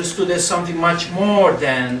be understood as something much more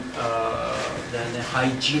than a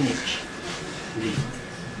hygienically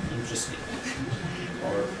interesting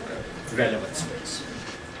or relevant space.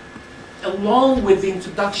 Along with the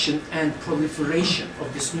introduction and proliferation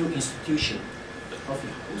of this new institution, the coffee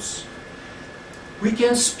house, we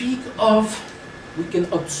can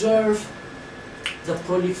observe the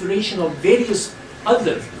proliferation of various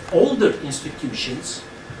other older institutions,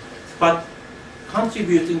 but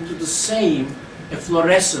contributing to the same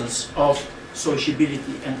efflorescence of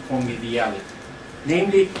sociability and conviviality.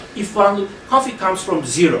 Namely, coffee comes from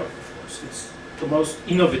zero, of course, it's the most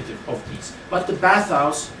innovative of these. But the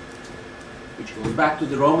bathhouse, which goes back to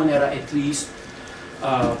the Roman era at least,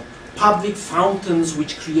 public fountains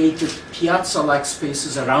which created piazza-like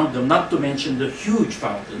spaces around them, not to mention the huge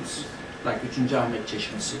fountains, like Üçüncü Ahmet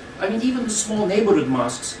Çeşmesi. I mean, even the small neighborhood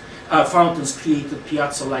mosques, fountains created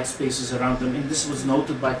piazza-like spaces around them, and this was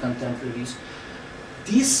noted by contemporaries.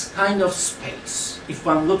 This kind of space, if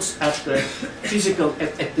one looks at the physical,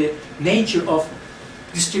 at the nature of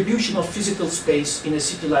distribution of physical space in a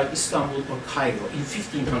city like Istanbul or Cairo in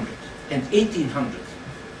 1500 and 1800,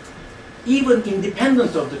 even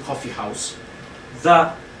independent of the coffee house,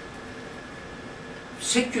 the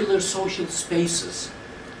secular social spaces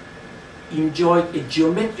enjoyed a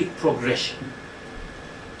geometric progression.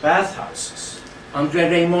 Bathhouses. André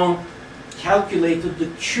Raymond calculated the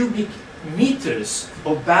cubic meters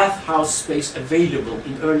of bathhouse space available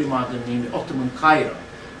in early modern, namely Ottoman Cairo,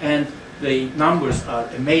 and the numbers are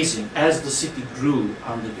amazing as the city grew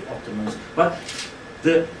under the Ottomans. But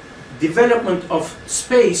the development of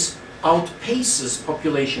space outpaces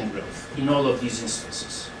population growth in all of these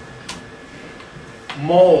instances.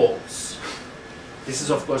 Malls. This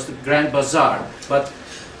is, of course, the Grand Bazaar, but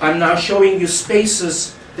I'm now showing you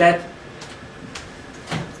spaces that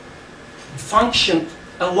functioned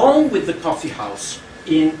along with the coffee house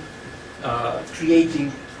in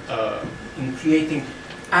creating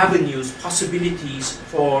avenues, possibilities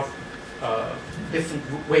for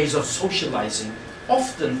different ways of socializing,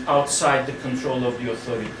 often outside the control of the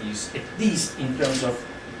authorities, at least in terms of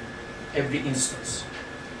every instance.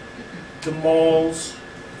 The malls,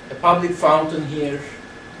 a public fountain here,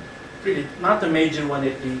 really not a major one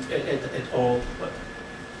at all, but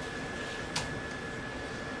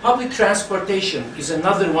public transportation is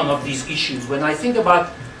another one of these issues. When I think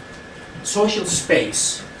about social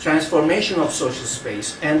space, transformation of social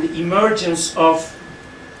space, and the emergence of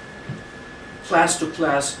class to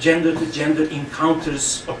class, gender to gender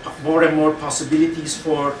encounters, more and more possibilities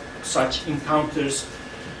for such encounters,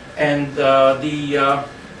 and the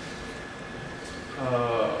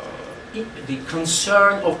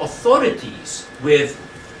concern of authorities with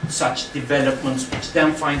such developments, which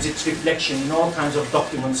then finds its reflection in all kinds of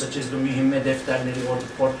documents such as the Mühimme Defterleri or the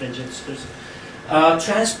court registers.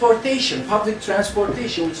 Transportation, public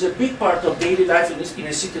transportation, which is a big part of daily life in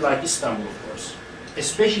a city like Istanbul, of course,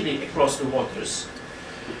 especially across the waters.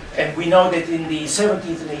 And we know that in the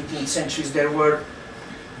 17th and 18th centuries there were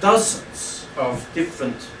dozens of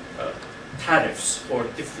different tariffs for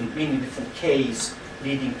many different quays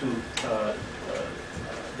leading to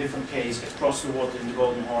different quays across the water in the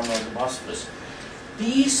Golden Horn or the Bosphorus.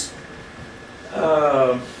 These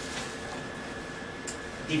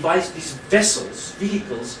these vessels,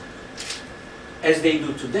 vehicles, as they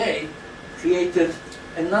do today, created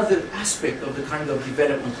another aspect of the kind of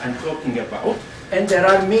development I'm talking about. And there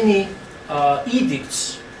are many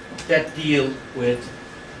edicts that deal with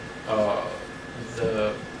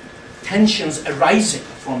the tensions arising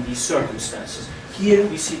from these circumstances. Here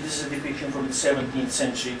we see, this is a depiction from the 17th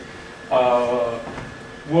century.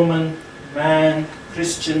 Woman, man,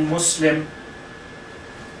 Christian, Muslim.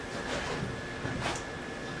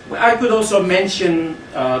 I could also mention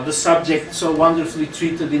the subject so wonderfully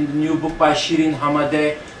treated in the new book by Shirin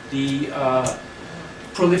Hamadeh, the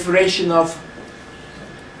proliferation of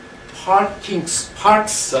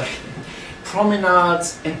parks,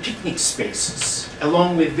 promenades and picnic spaces,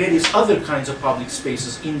 along with various other kinds of public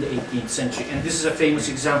spaces in the 18th century. And this is a famous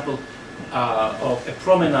example of a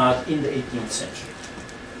promenade in the 18th century.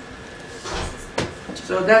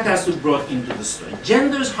 So that has to be brought into the story.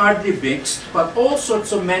 Genders hardly mixed, but all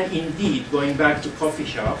sorts of men indeed, going back to coffee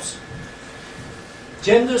shops.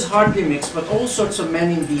 Genders hardly mixed, but all sorts of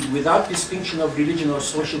men indeed, without distinction of religion or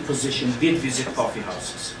social position, did visit coffee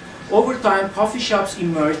houses. Over time, coffee shops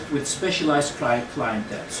emerged with specialized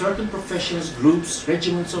clientele. Certain professions, groups,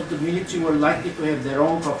 regiments of the military were likely to have their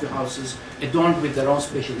own coffee houses adorned with their own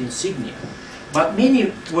special insignia. But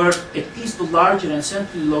many were, at least the larger and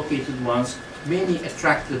centrally located ones, many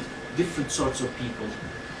attracted different sorts of people.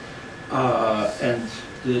 And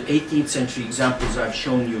the 18th century examples I've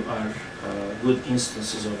shown you are good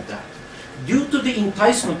instances of that. Due to the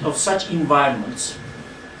enticement of such environments,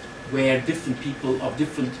 where different people of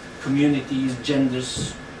different communities,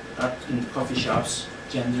 genders, not in coffee shops,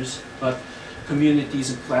 genders, but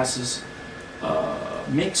communities and classes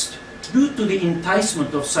mixed, due to the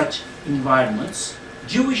enticement of such environments,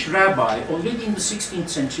 Jewish rabbis, already in the 16th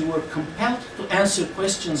century, were compelled to answer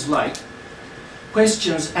questions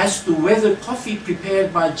as to whether coffee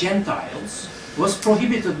prepared by Gentiles was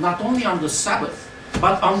prohibited not only on the Sabbath,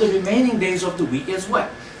 but on the remaining days of the week as well.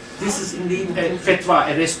 This is indeed a fatwa,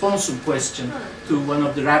 a responsive question to one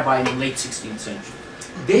of the rabbis in the late 16th century.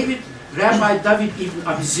 Rabbi David ibn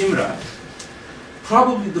Abi Zimra,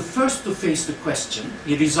 probably the first to face the question,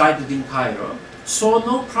 he resided in Cairo, saw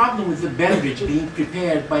no problem with the beverage being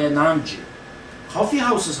prepared by a non-Jew. Coffee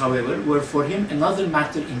houses, however, were for him another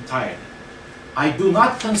matter entirely. I do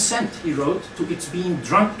not consent, he wrote, to its being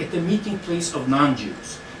drunk at the meeting place of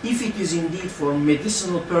non-Jews. If it is indeed for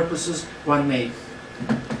medicinal purposes, one may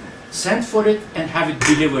send for it and have it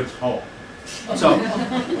delivered home. So,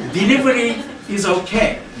 delivery is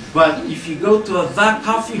okay, but if you go to the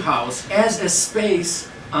coffee house as a space,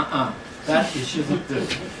 that you shouldn't do.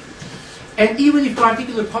 And even if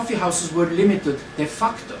particular coffee houses were limited de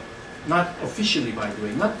facto, not officially by the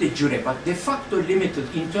way, not de jure, but de facto limited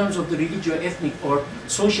in terms of the religio-ethnic or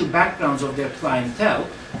social backgrounds of their clientele,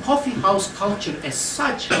 coffee house culture as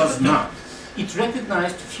such was not. It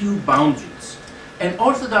recognized few boundaries. An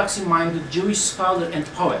orthodoxy-minded Jewish scholar and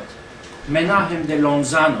poet, Menahem de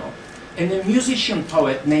Lonzano, and a musician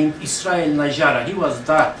poet named Israel Najara, he was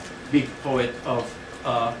that big poet of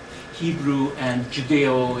Hebrew and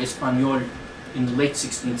Judeo-Espanol in the late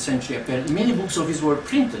 16th century. Apparently, many books of his were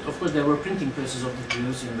printed. Of course, there were printing presses of the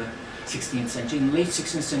Jews in the 16th century. In the late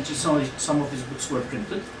 16th century, some of his books were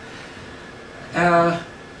printed.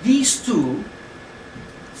 These two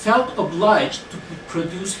felt obliged to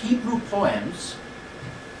produce Hebrew poems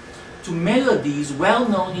to melodies well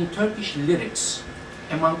known in Turkish lyrics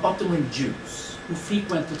among Ottoman Jews who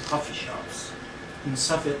frequented coffee shops in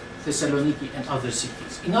Safed, Thessaloniki, and other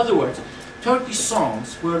cities. In other words, Turkish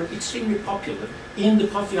songs were extremely popular in the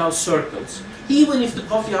coffee house circles, even if the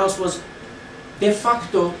coffee house was de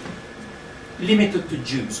facto limited to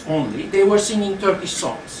Jews only. They were singing Turkish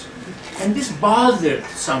songs. And this bothered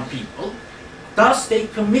some people. Thus, they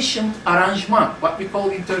commissioned arrangement, what we call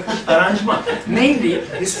in Turkish arrangement. Namely,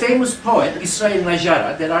 this famous poet, Israel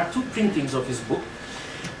Najara, there are two printings of his book.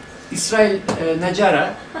 Israel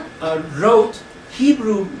Najara wrote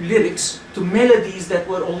Hebrew lyrics to melodies that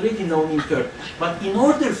were already known in Turkish. But in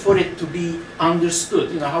order for it to be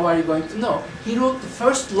understood, how are you going to know? He wrote the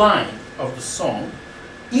first line of the song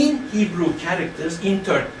in Hebrew characters in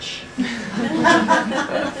Turkish.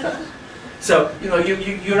 So,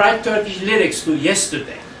 you write Turkish lyrics to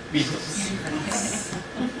Yesterday, Beatles.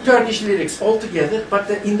 Turkish lyrics altogether, but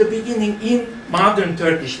in the beginning, in modern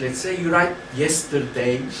Turkish, let's say, you write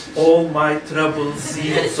yesterday, all my troubles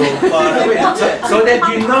seem so far away, so that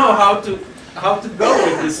you know how to go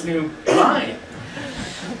with this new line.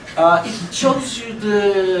 It shows you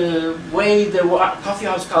the way the coffee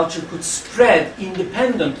house culture could spread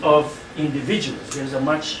independent of individuals. There's a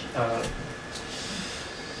much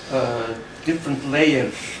different layer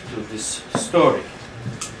to this story.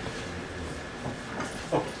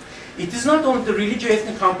 It is not only the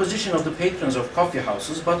religio-ethnic composition of the patrons of coffee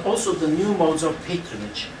houses, but also the new modes of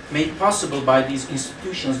patronage made possible by these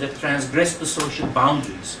institutions that transgress the social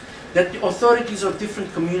boundaries that the authorities of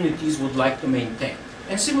different communities would like to maintain.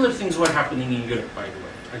 And similar things were happening in Europe, by the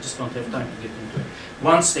way. I just don't have time to get into it.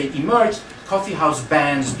 Once they emerged, coffee house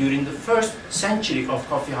bans during the first century of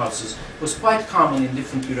coffee houses was quite common in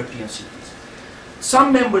different European cities.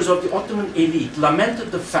 Some members of the Ottoman elite lamented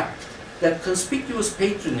the fact that conspicuous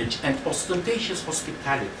patronage and ostentatious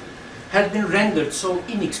hospitality had been rendered so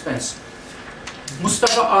inexpensive.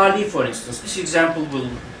 Mustafa Ali, for instance, this example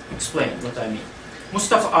will explain what I mean.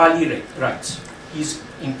 Mustafa Ali writes, he's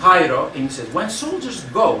in Cairo, and he says, when soldiers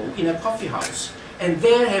go in a coffee house and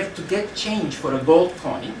there have to get change for a gold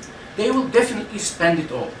coin, they will definitely spend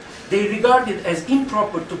it all. They regard it as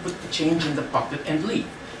improper to put the change in the pocket and leave.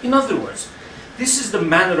 In other words, this is the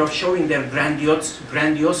manner of showing their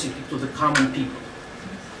grandiosity to the common people.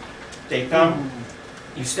 They come,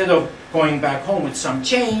 instead of going back home with some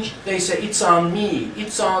change, they say, it's on me,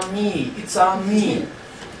 it's on me, it's on me.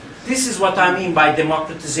 This is what I mean by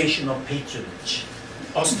democratization of patronage.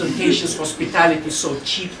 Ostentatious hospitality is so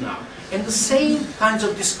cheap now. And the same kinds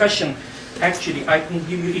of discussion, actually, I can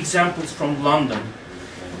give you examples from London,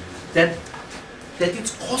 that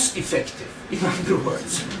it's cost effective, in other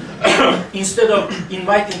words. Instead of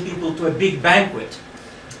inviting people to a big banquet,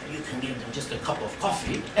 you can give them just a cup of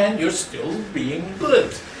coffee and you're still being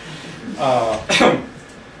good.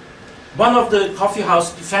 One of the coffee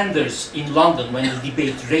house defenders in London, when the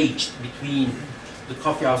debate raged between the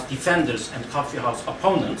coffee house defenders and coffee house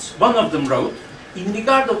opponents, one of them wrote, in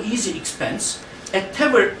regard of easy expense, a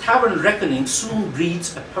tavern reckoning soon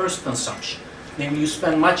breeds a purse consumption. Namely, you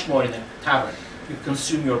spend much more in a tavern, you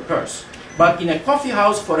consume your purse. But in a coffee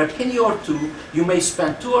house, for a penny or two, you may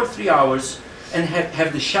spend 2 or 3 hours and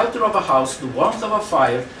have the shelter of a house, the warmth of a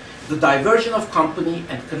fire, the diversion of company,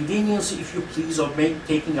 and convenience, if you please, of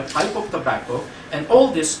taking a pipe of tobacco, and all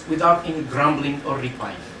this without any grumbling or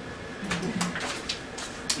repining.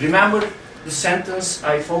 Remember the sentence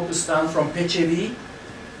I focused on from Pechevi?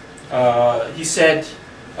 He said,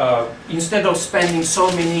 instead of spending so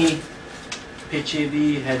many,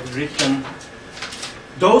 Pechevi had written,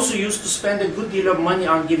 those who used to spend a good deal of money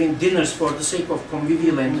on giving dinners for the sake of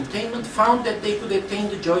convivial entertainment found that they could attain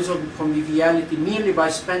the joys of conviviality merely by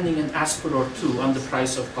spending an aspir or two on the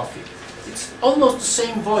price of coffee. It's almost the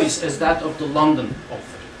same voice as that of the London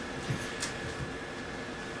author.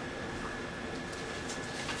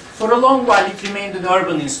 For a long while it remained an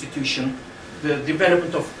urban institution. The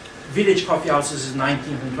development of village coffee houses is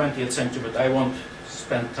 19th and 20th century, but I won't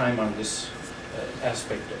spend time on this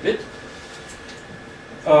aspect of it.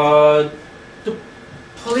 The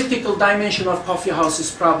political dimension of coffee house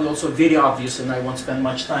is probably also very obvious, and I won't spend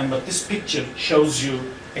much time, but this picture shows you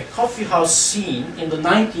a coffee house scene in the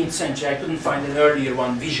 19th century. I couldn't find an earlier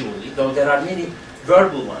one visually, though there are many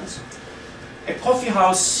verbal ones. A coffee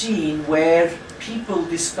house scene where people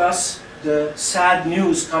discuss the sad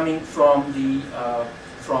news coming from the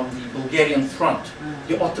Bulgarian front,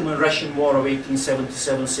 the Ottoman-Russian War of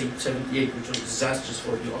 1877-78, which was disastrous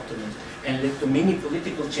for the Ottomans, and led to many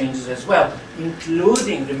political changes as well,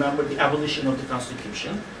 including, remember, the abolition of the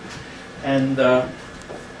constitution. And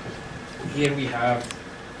here we have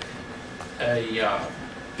a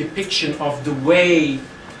depiction of the way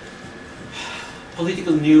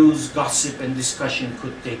political news, gossip, and discussion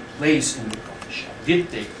could take place in the coffee shop,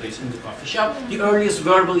 did take place in the coffee shop. The earliest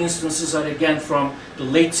verbal instances are again from the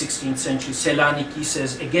late 16th century. Selanik'i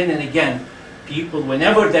says again and again, people,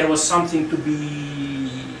 whenever there was something to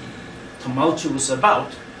be tumultuous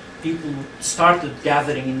about, people started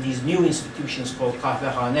gathering in these new institutions called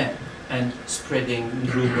kahvehane and spreading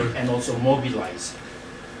rumor and also mobilizing.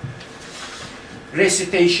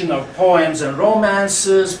 Recitation of poems and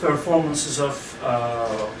romances, performances of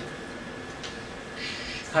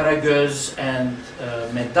Karagöz and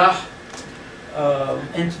Meddah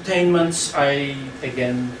entertainments. I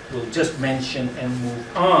again will just mention and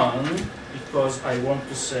move on because I want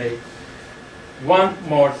to say one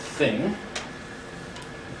more thing.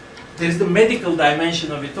 There's the medical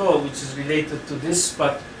dimension of it all, which is related to this,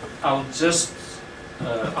 but I'll just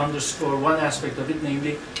underscore one aspect of it,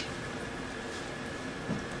 namely,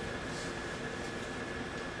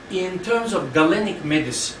 in terms of Galenic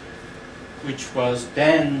medicine, which was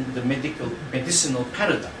then the medicinal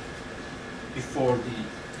paradigm before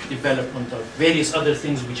the development of various other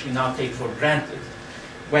things which we now take for granted.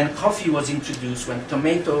 When coffee was introduced, when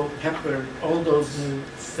tomato, pepper, all those new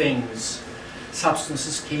things,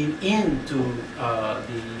 substances came into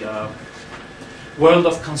the world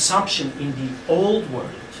of consumption in the old world,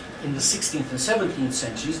 in the 16th and 17th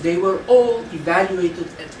centuries, they were all evaluated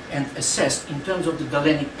and assessed in terms of the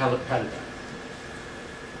Galenic paradigm.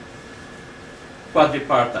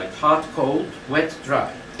 Quadripartite, hot, cold, wet,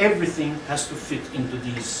 dry. Everything has to fit into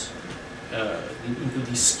these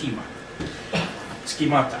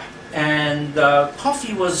schemata. And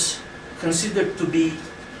coffee was considered to be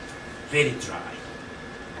very dry.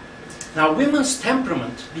 Now, women's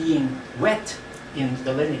temperament being wet in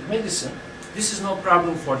Galenic medicine, this is no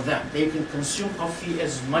problem for them. They can consume coffee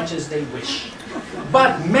as much as they wish.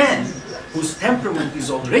 But men, whose temperament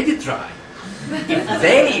is already dry, if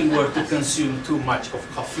they were to consume too much of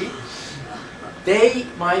coffee, they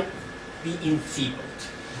might be enfeebled.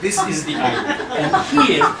 This is the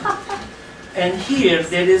idea. And here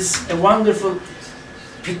there is a wonderful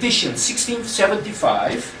petition,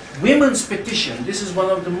 1675, Women's Petition. This is one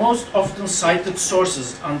of the most often cited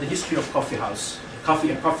sources on the history of coffee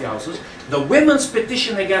and coffee houses. The Women's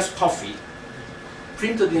Petition Against Coffee,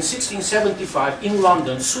 printed in 1675 in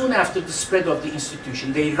London, soon after the spread of the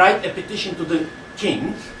institution. They write a petition to the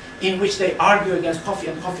king in which they argue against coffee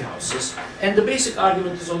and coffee houses. And the basic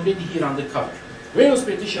argument is already here on the cover. Women's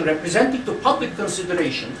Petition, representing to public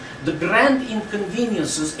consideration the grand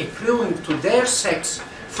inconveniences accruing to their sex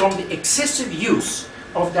from the excessive use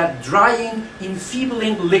of that drying,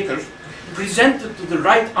 enfeebling liquor presented to the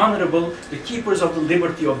Right Honorable, the keepers of the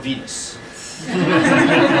liberty of Venus.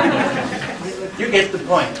 You get the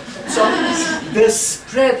point. So the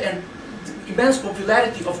spread and immense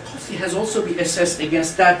popularity of coffee has also been assessed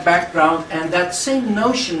against that background, and that same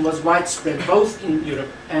notion was widespread both in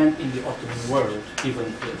Europe and in the Ottoman world,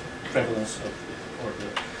 given the prevalence of or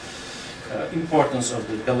the importance of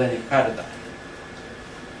the Galenic paradigm.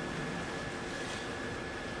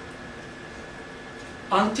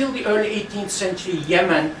 Until the early 18th century,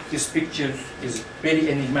 Yemen, this picture is very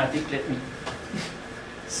enigmatic. Let me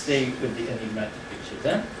stay with the enigmatic picture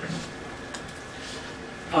then.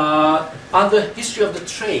 On the history of the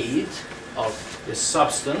trade of this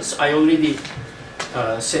substance, I already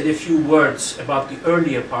said a few words about the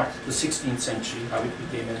earlier part, the 16th century, how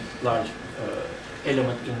it became a large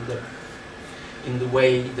element in the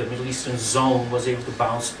way the Middle Eastern zone was able to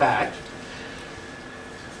bounce back.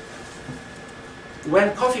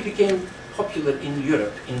 When coffee became popular in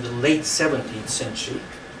Europe in the late 17th century,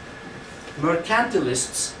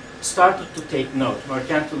 mercantilists started to take note.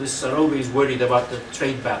 Mercantilists are always worried about the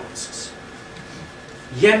trade balances.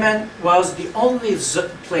 Yemen was the only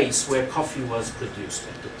place where coffee was produced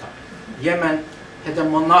at the time. Yemen had a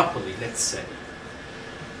monopoly, let's say,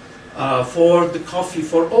 for the coffee,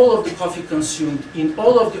 for all of the coffee consumed in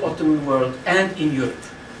all of the Ottoman world and in Europe.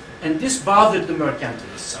 And this bothered the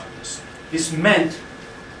mercantilists, obviously. This meant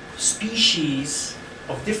species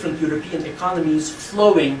of different European economies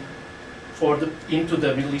flowing into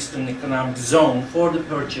the Middle Eastern economic zone for the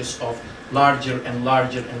purchase of larger and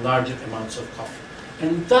larger and larger amounts of coffee.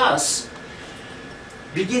 And thus,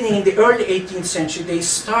 beginning in the early 18th century, they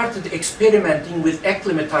started experimenting with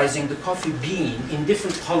acclimatizing the coffee bean in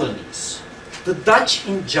different colonies. The Dutch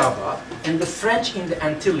in Java and the French in the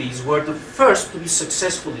Antilles were the first to be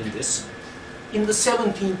successful in this. In the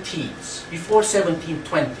 1710s, before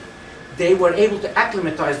 1720, they were able to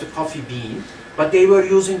acclimatize the coffee bean, but they were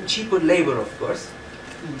using cheaper labor, of course.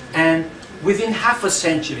 And within half a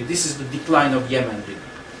century, this is the decline of Yemen, really.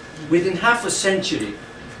 Within half a century,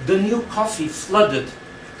 the new coffee flooded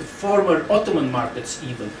the former Ottoman markets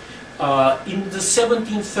even. In the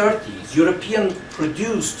 1730s,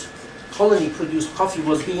 colony-produced coffee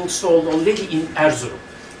was being sold already in Erzurum.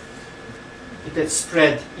 It had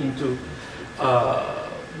spread into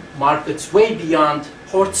markets way beyond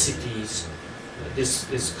port cities,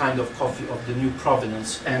 this kind of coffee of the new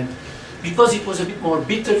provenance. And because it was a bit more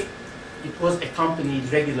bitter, it was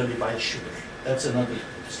accompanied regularly by sugar. That's another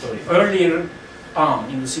story. Earlier on,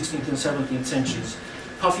 in the 16th and 17th centuries,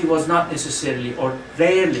 coffee was not necessarily, or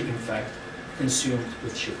rarely in fact, consumed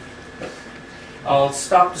with sugar. I'll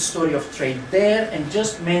stop the story of trade there and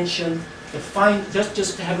just mention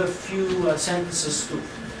just to have a few sentences to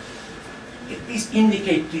at least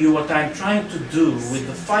indicate to you what I'm trying to do with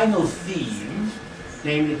the final theme,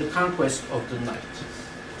 namely the conquest of the night.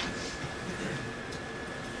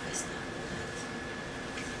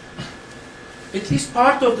 At least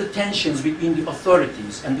part of the tensions between the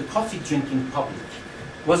authorities and the coffee drinking public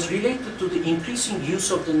was related to the increasing use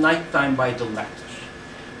of the nighttime by the latter.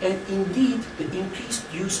 And indeed, the increased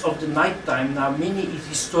use of the nighttime, now many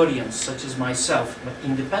historians, such as myself, but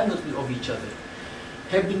independently of each other,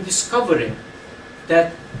 have been discovering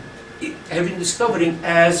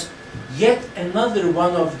as yet another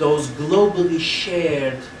one of those globally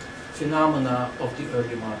shared phenomena of the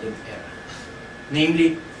early modern era.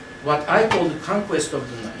 Namely, what I call the conquest of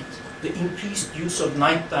the night, the increased use of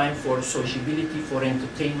nighttime for sociability, for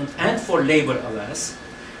entertainment, and for labor, alas,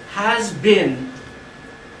 has been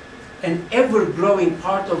an ever-growing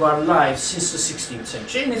part of our lives since the 16th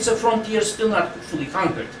century. And it's a frontier still not fully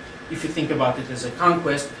conquered. If you think about it as a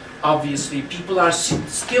conquest, obviously people are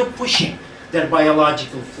still pushing their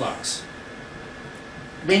biological clocks.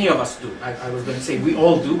 Many of us do. I was going to say we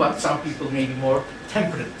all do, but some people may be more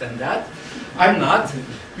temperate than that. I'm not.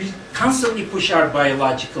 We constantly push our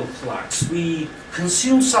biological clocks. We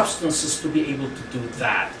consume substances to be able to do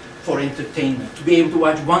that, for entertainment, to be able to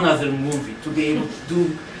watch one other movie, to be able to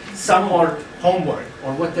do some more homework,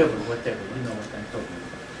 or whatever, you know what I'm talking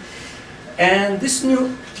about. And this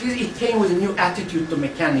it came with a new attitude to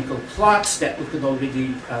mechanical clocks that we could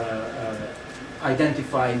already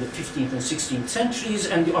identify in the 15th and 16th centuries,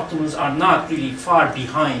 and the Ottomans are not really far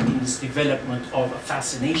behind in this development of a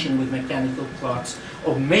fascination with mechanical clocks,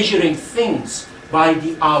 of measuring things by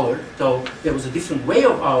the hour, though there was a different way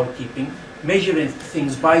of hour keeping, measuring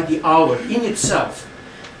things by the hour in itself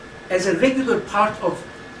as a regular part of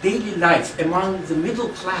daily life among the middle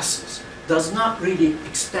classes does not really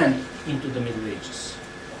extend into the Middle Ages.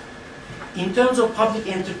 In terms of public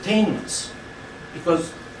entertainments,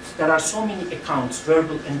 because there are so many accounts,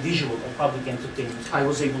 verbal and visual, of public entertainments, I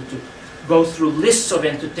was able to go through lists of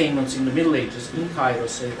entertainments in the Middle Ages, in Cairo,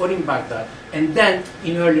 say, or in Baghdad, and then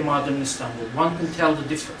in early modern Istanbul. One can tell the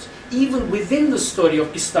difference. Even within the story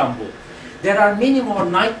of Istanbul, there are many more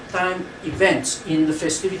nighttime events in the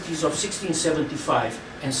festivities of 1675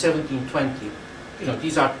 and 1720. You know,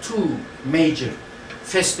 these are two major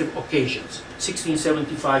festive occasions.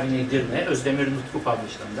 1675 in Edirne, Özdemir Nutku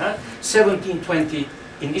published on that. 1720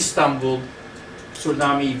 in Istanbul,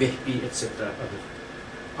 Surnami, Vehbi, etc. other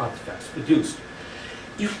artifacts produced.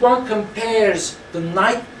 If one compares the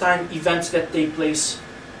nighttime events that take place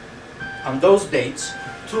on those dates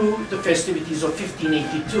to the festivities of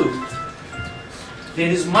 1582,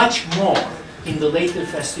 there is much more in the later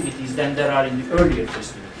festivities than there are in the earlier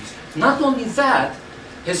festivities. Not only that,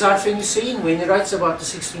 Hezar Hüseyin, when he writes about the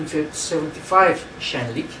 1675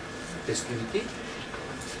 Şenlik festivity,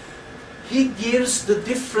 he gives the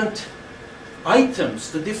different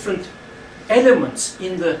items, the different elements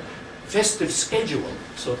in the festive schedule,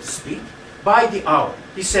 so to speak, by the hour.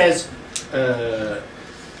 He says,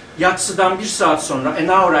 yatsıdan bir saat sonra, an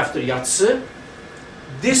hour after yatsı,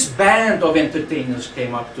 this band of entertainers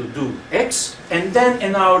came up to do X, and then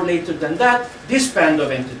an hour later than that, this band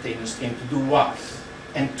of entertainers came to do Y.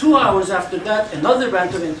 And 2 hours after that, another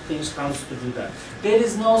band of entertainers comes to do that. There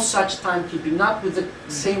is no such timekeeping, not with the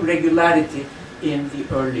same regularity in the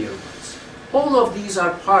earlier ones. All of these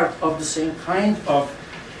are part of the same kind of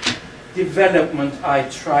development I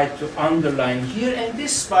tried to underline here. And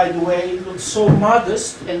this, by the way, looks so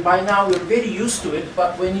modest, and by now we're very used to it,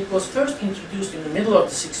 but when it was first introduced in the middle of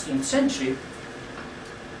the 16th century,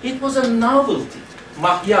 it was a novelty,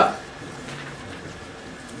 mahya,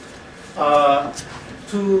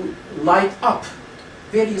 to light up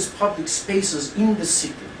various public spaces in the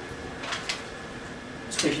city,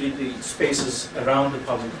 especially the spaces around the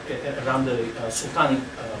Sultanic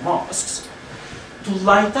mosques. To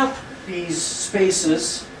light up these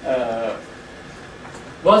spaces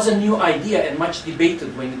was a new idea and much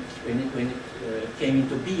debated when it came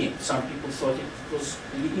into being. Some people thought it was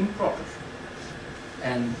really improper,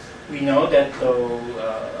 and we know that though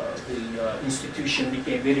the institution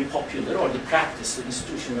became very popular, or the practice, the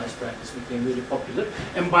institutionalized practice became very popular,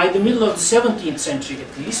 and by the middle of the 17th century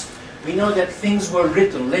at least, we know that things were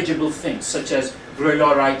written, legible things, such as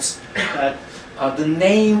Greulow writes that the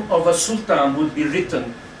name of a sultan would be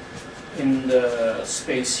written in the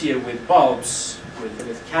space here with bulbs,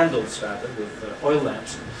 with candles rather, with oil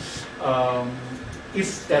lamps.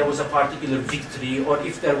 If there was a particular victory, or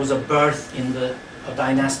if there was a birth in the a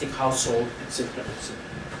dynastic household, etc., etc.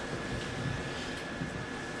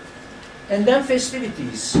 And then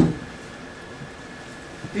festivities.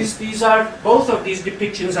 These are, both of these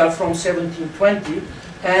depictions are from 1720,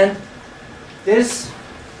 and this,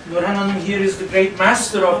 Nurhan Hanım here is the great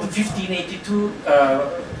master of the 1582,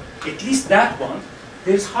 at least that one.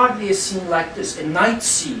 There's hardly a scene like this. A night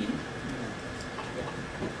scene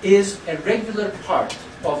is a regular part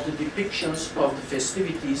of the depictions of the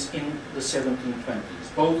festivities in the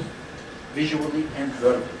 1720s, both visually and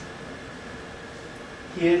verbally.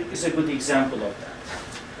 Here is a good example of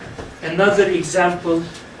that. Another example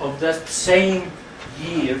of that same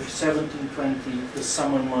year, 1720, the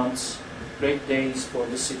summer months, great days for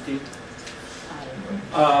the city,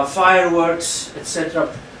 fireworks,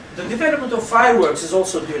 etc. The development of fireworks is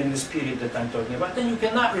also during this period that I'm talking about. Then you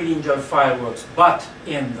cannot really enjoy fireworks but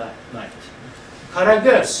in the night.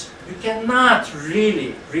 Karagöz, you cannot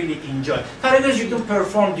really enjoy. Karagöz you can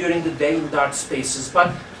perform during the day in dark spaces,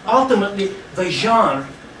 but ultimately the genre,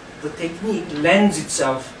 the technique lends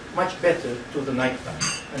itself much better to the nighttime.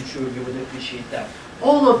 I'm sure you would appreciate that.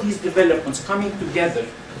 All of these developments coming together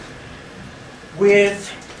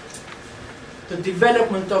with the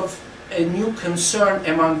development of a new concern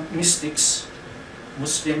among mystics,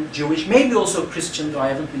 Muslim, Jewish, maybe also Christian, though I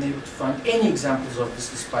haven't been able to find any examples of this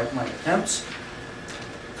despite my attempts,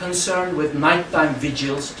 concerned with nighttime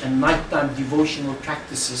vigils and nighttime devotional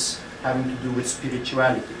practices having to do with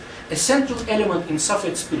spirituality. A central element in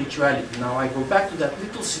Safed spirituality, now I go back to that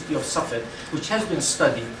little city of Safed, which has been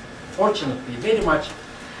studied, fortunately, very much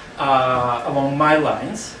along my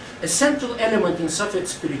lines. A central element in Safed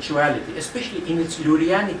spirituality, especially in its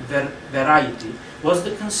Lurianic variety, was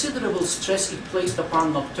the considerable stress it placed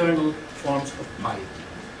upon nocturnal forms of piety,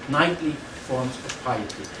 nightly forms of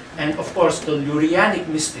piety. And of course, the Lurianic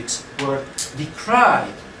mystics were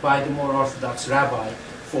decried by the more orthodox rabbi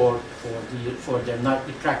for their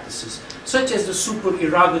nightly practices, such as the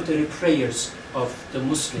supererogatory prayers of the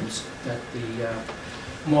Muslims that the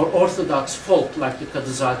more orthodox folk like the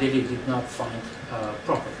Kadızadeli did not find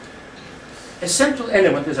proper. A central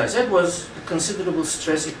element, as I said, was the considerable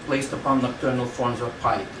stress it placed upon nocturnal forms of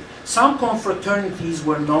piety. Some confraternities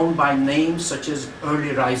were known by names such as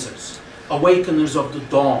early risers, awakeners of the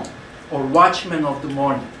dawn, or watchmen of the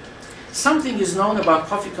morning. Something is known about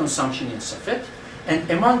coffee consumption in Safed, and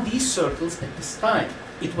among these circles at this time,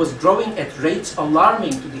 it was growing at rates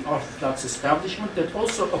alarming to the Orthodox establishment that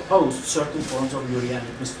also opposed certain forms of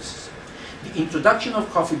Lurianic mysticism. The introduction of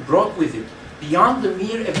coffee brought with it, beyond the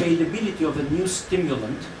mere availability of a new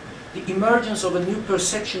stimulant, the emergence of a new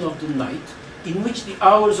perception of the night, in which the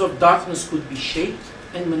hours of darkness could be shaped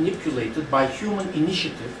and manipulated by human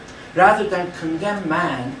initiative, rather than condemn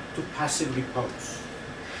man to passive repose.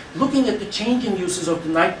 Looking at the changing uses of the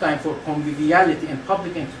nighttime for conviviality and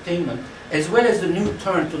public entertainment, as well as the new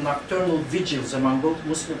turn to nocturnal vigils among both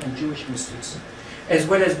Muslim and Jewish mystics, as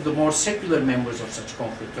well as the more secular members of such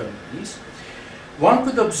confraternities, one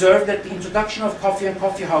could observe that the introduction of coffee and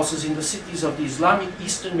coffee houses in the cities of the Islamic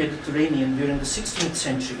Eastern Mediterranean during the 16th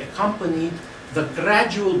century accompanied the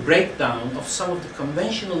gradual breakdown of some of the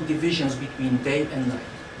conventional divisions between day and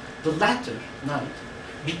night. The latter, night,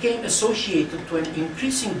 became associated to an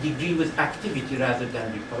increasing degree with activity rather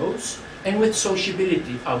than repose, and with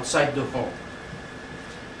sociability outside the home.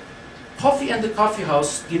 Coffee and the coffee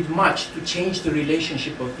house did much to change the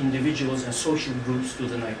relationship of individuals and social groups to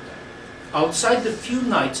the nighttime. Outside the few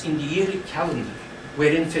nights in the yearly calendar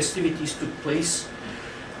wherein festivities took place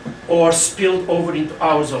or spilled over into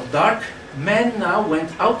hours of dark, men now went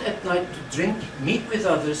out at night to drink, meet with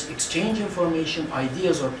others, exchange information,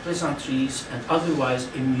 ideas, or pleasantries, and otherwise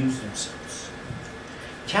amuse themselves.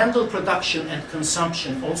 Candle production and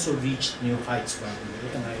consumption also reached new heights, by the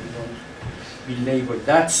way, and I won't belabor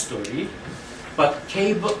that story. But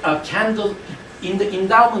candle, in the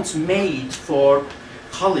endowments made for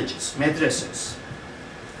colleges, madrasas,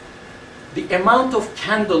 the amount of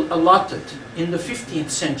candle allotted in the 15th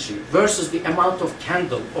century versus the amount of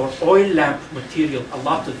candle or oil lamp material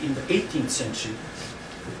allotted in the 18th century,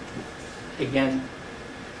 again,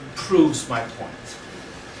 proves my point.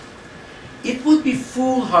 It would be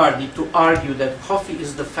foolhardy to argue that coffee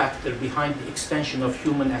is the factor behind the extension of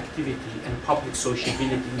human activity and public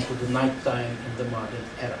sociability into the nighttime in the modern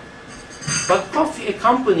era. But coffee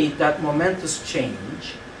accompanied that momentous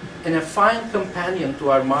change, and a fine companion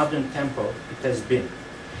to our modern tempo it has been.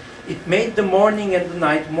 It made the morning and the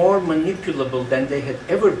night more manipulable than they had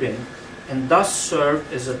ever been, and thus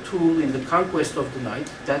served as a tool in the conquest of the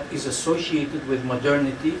night that is associated with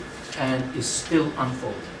modernity and is still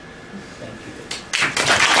unfolding. Thank you.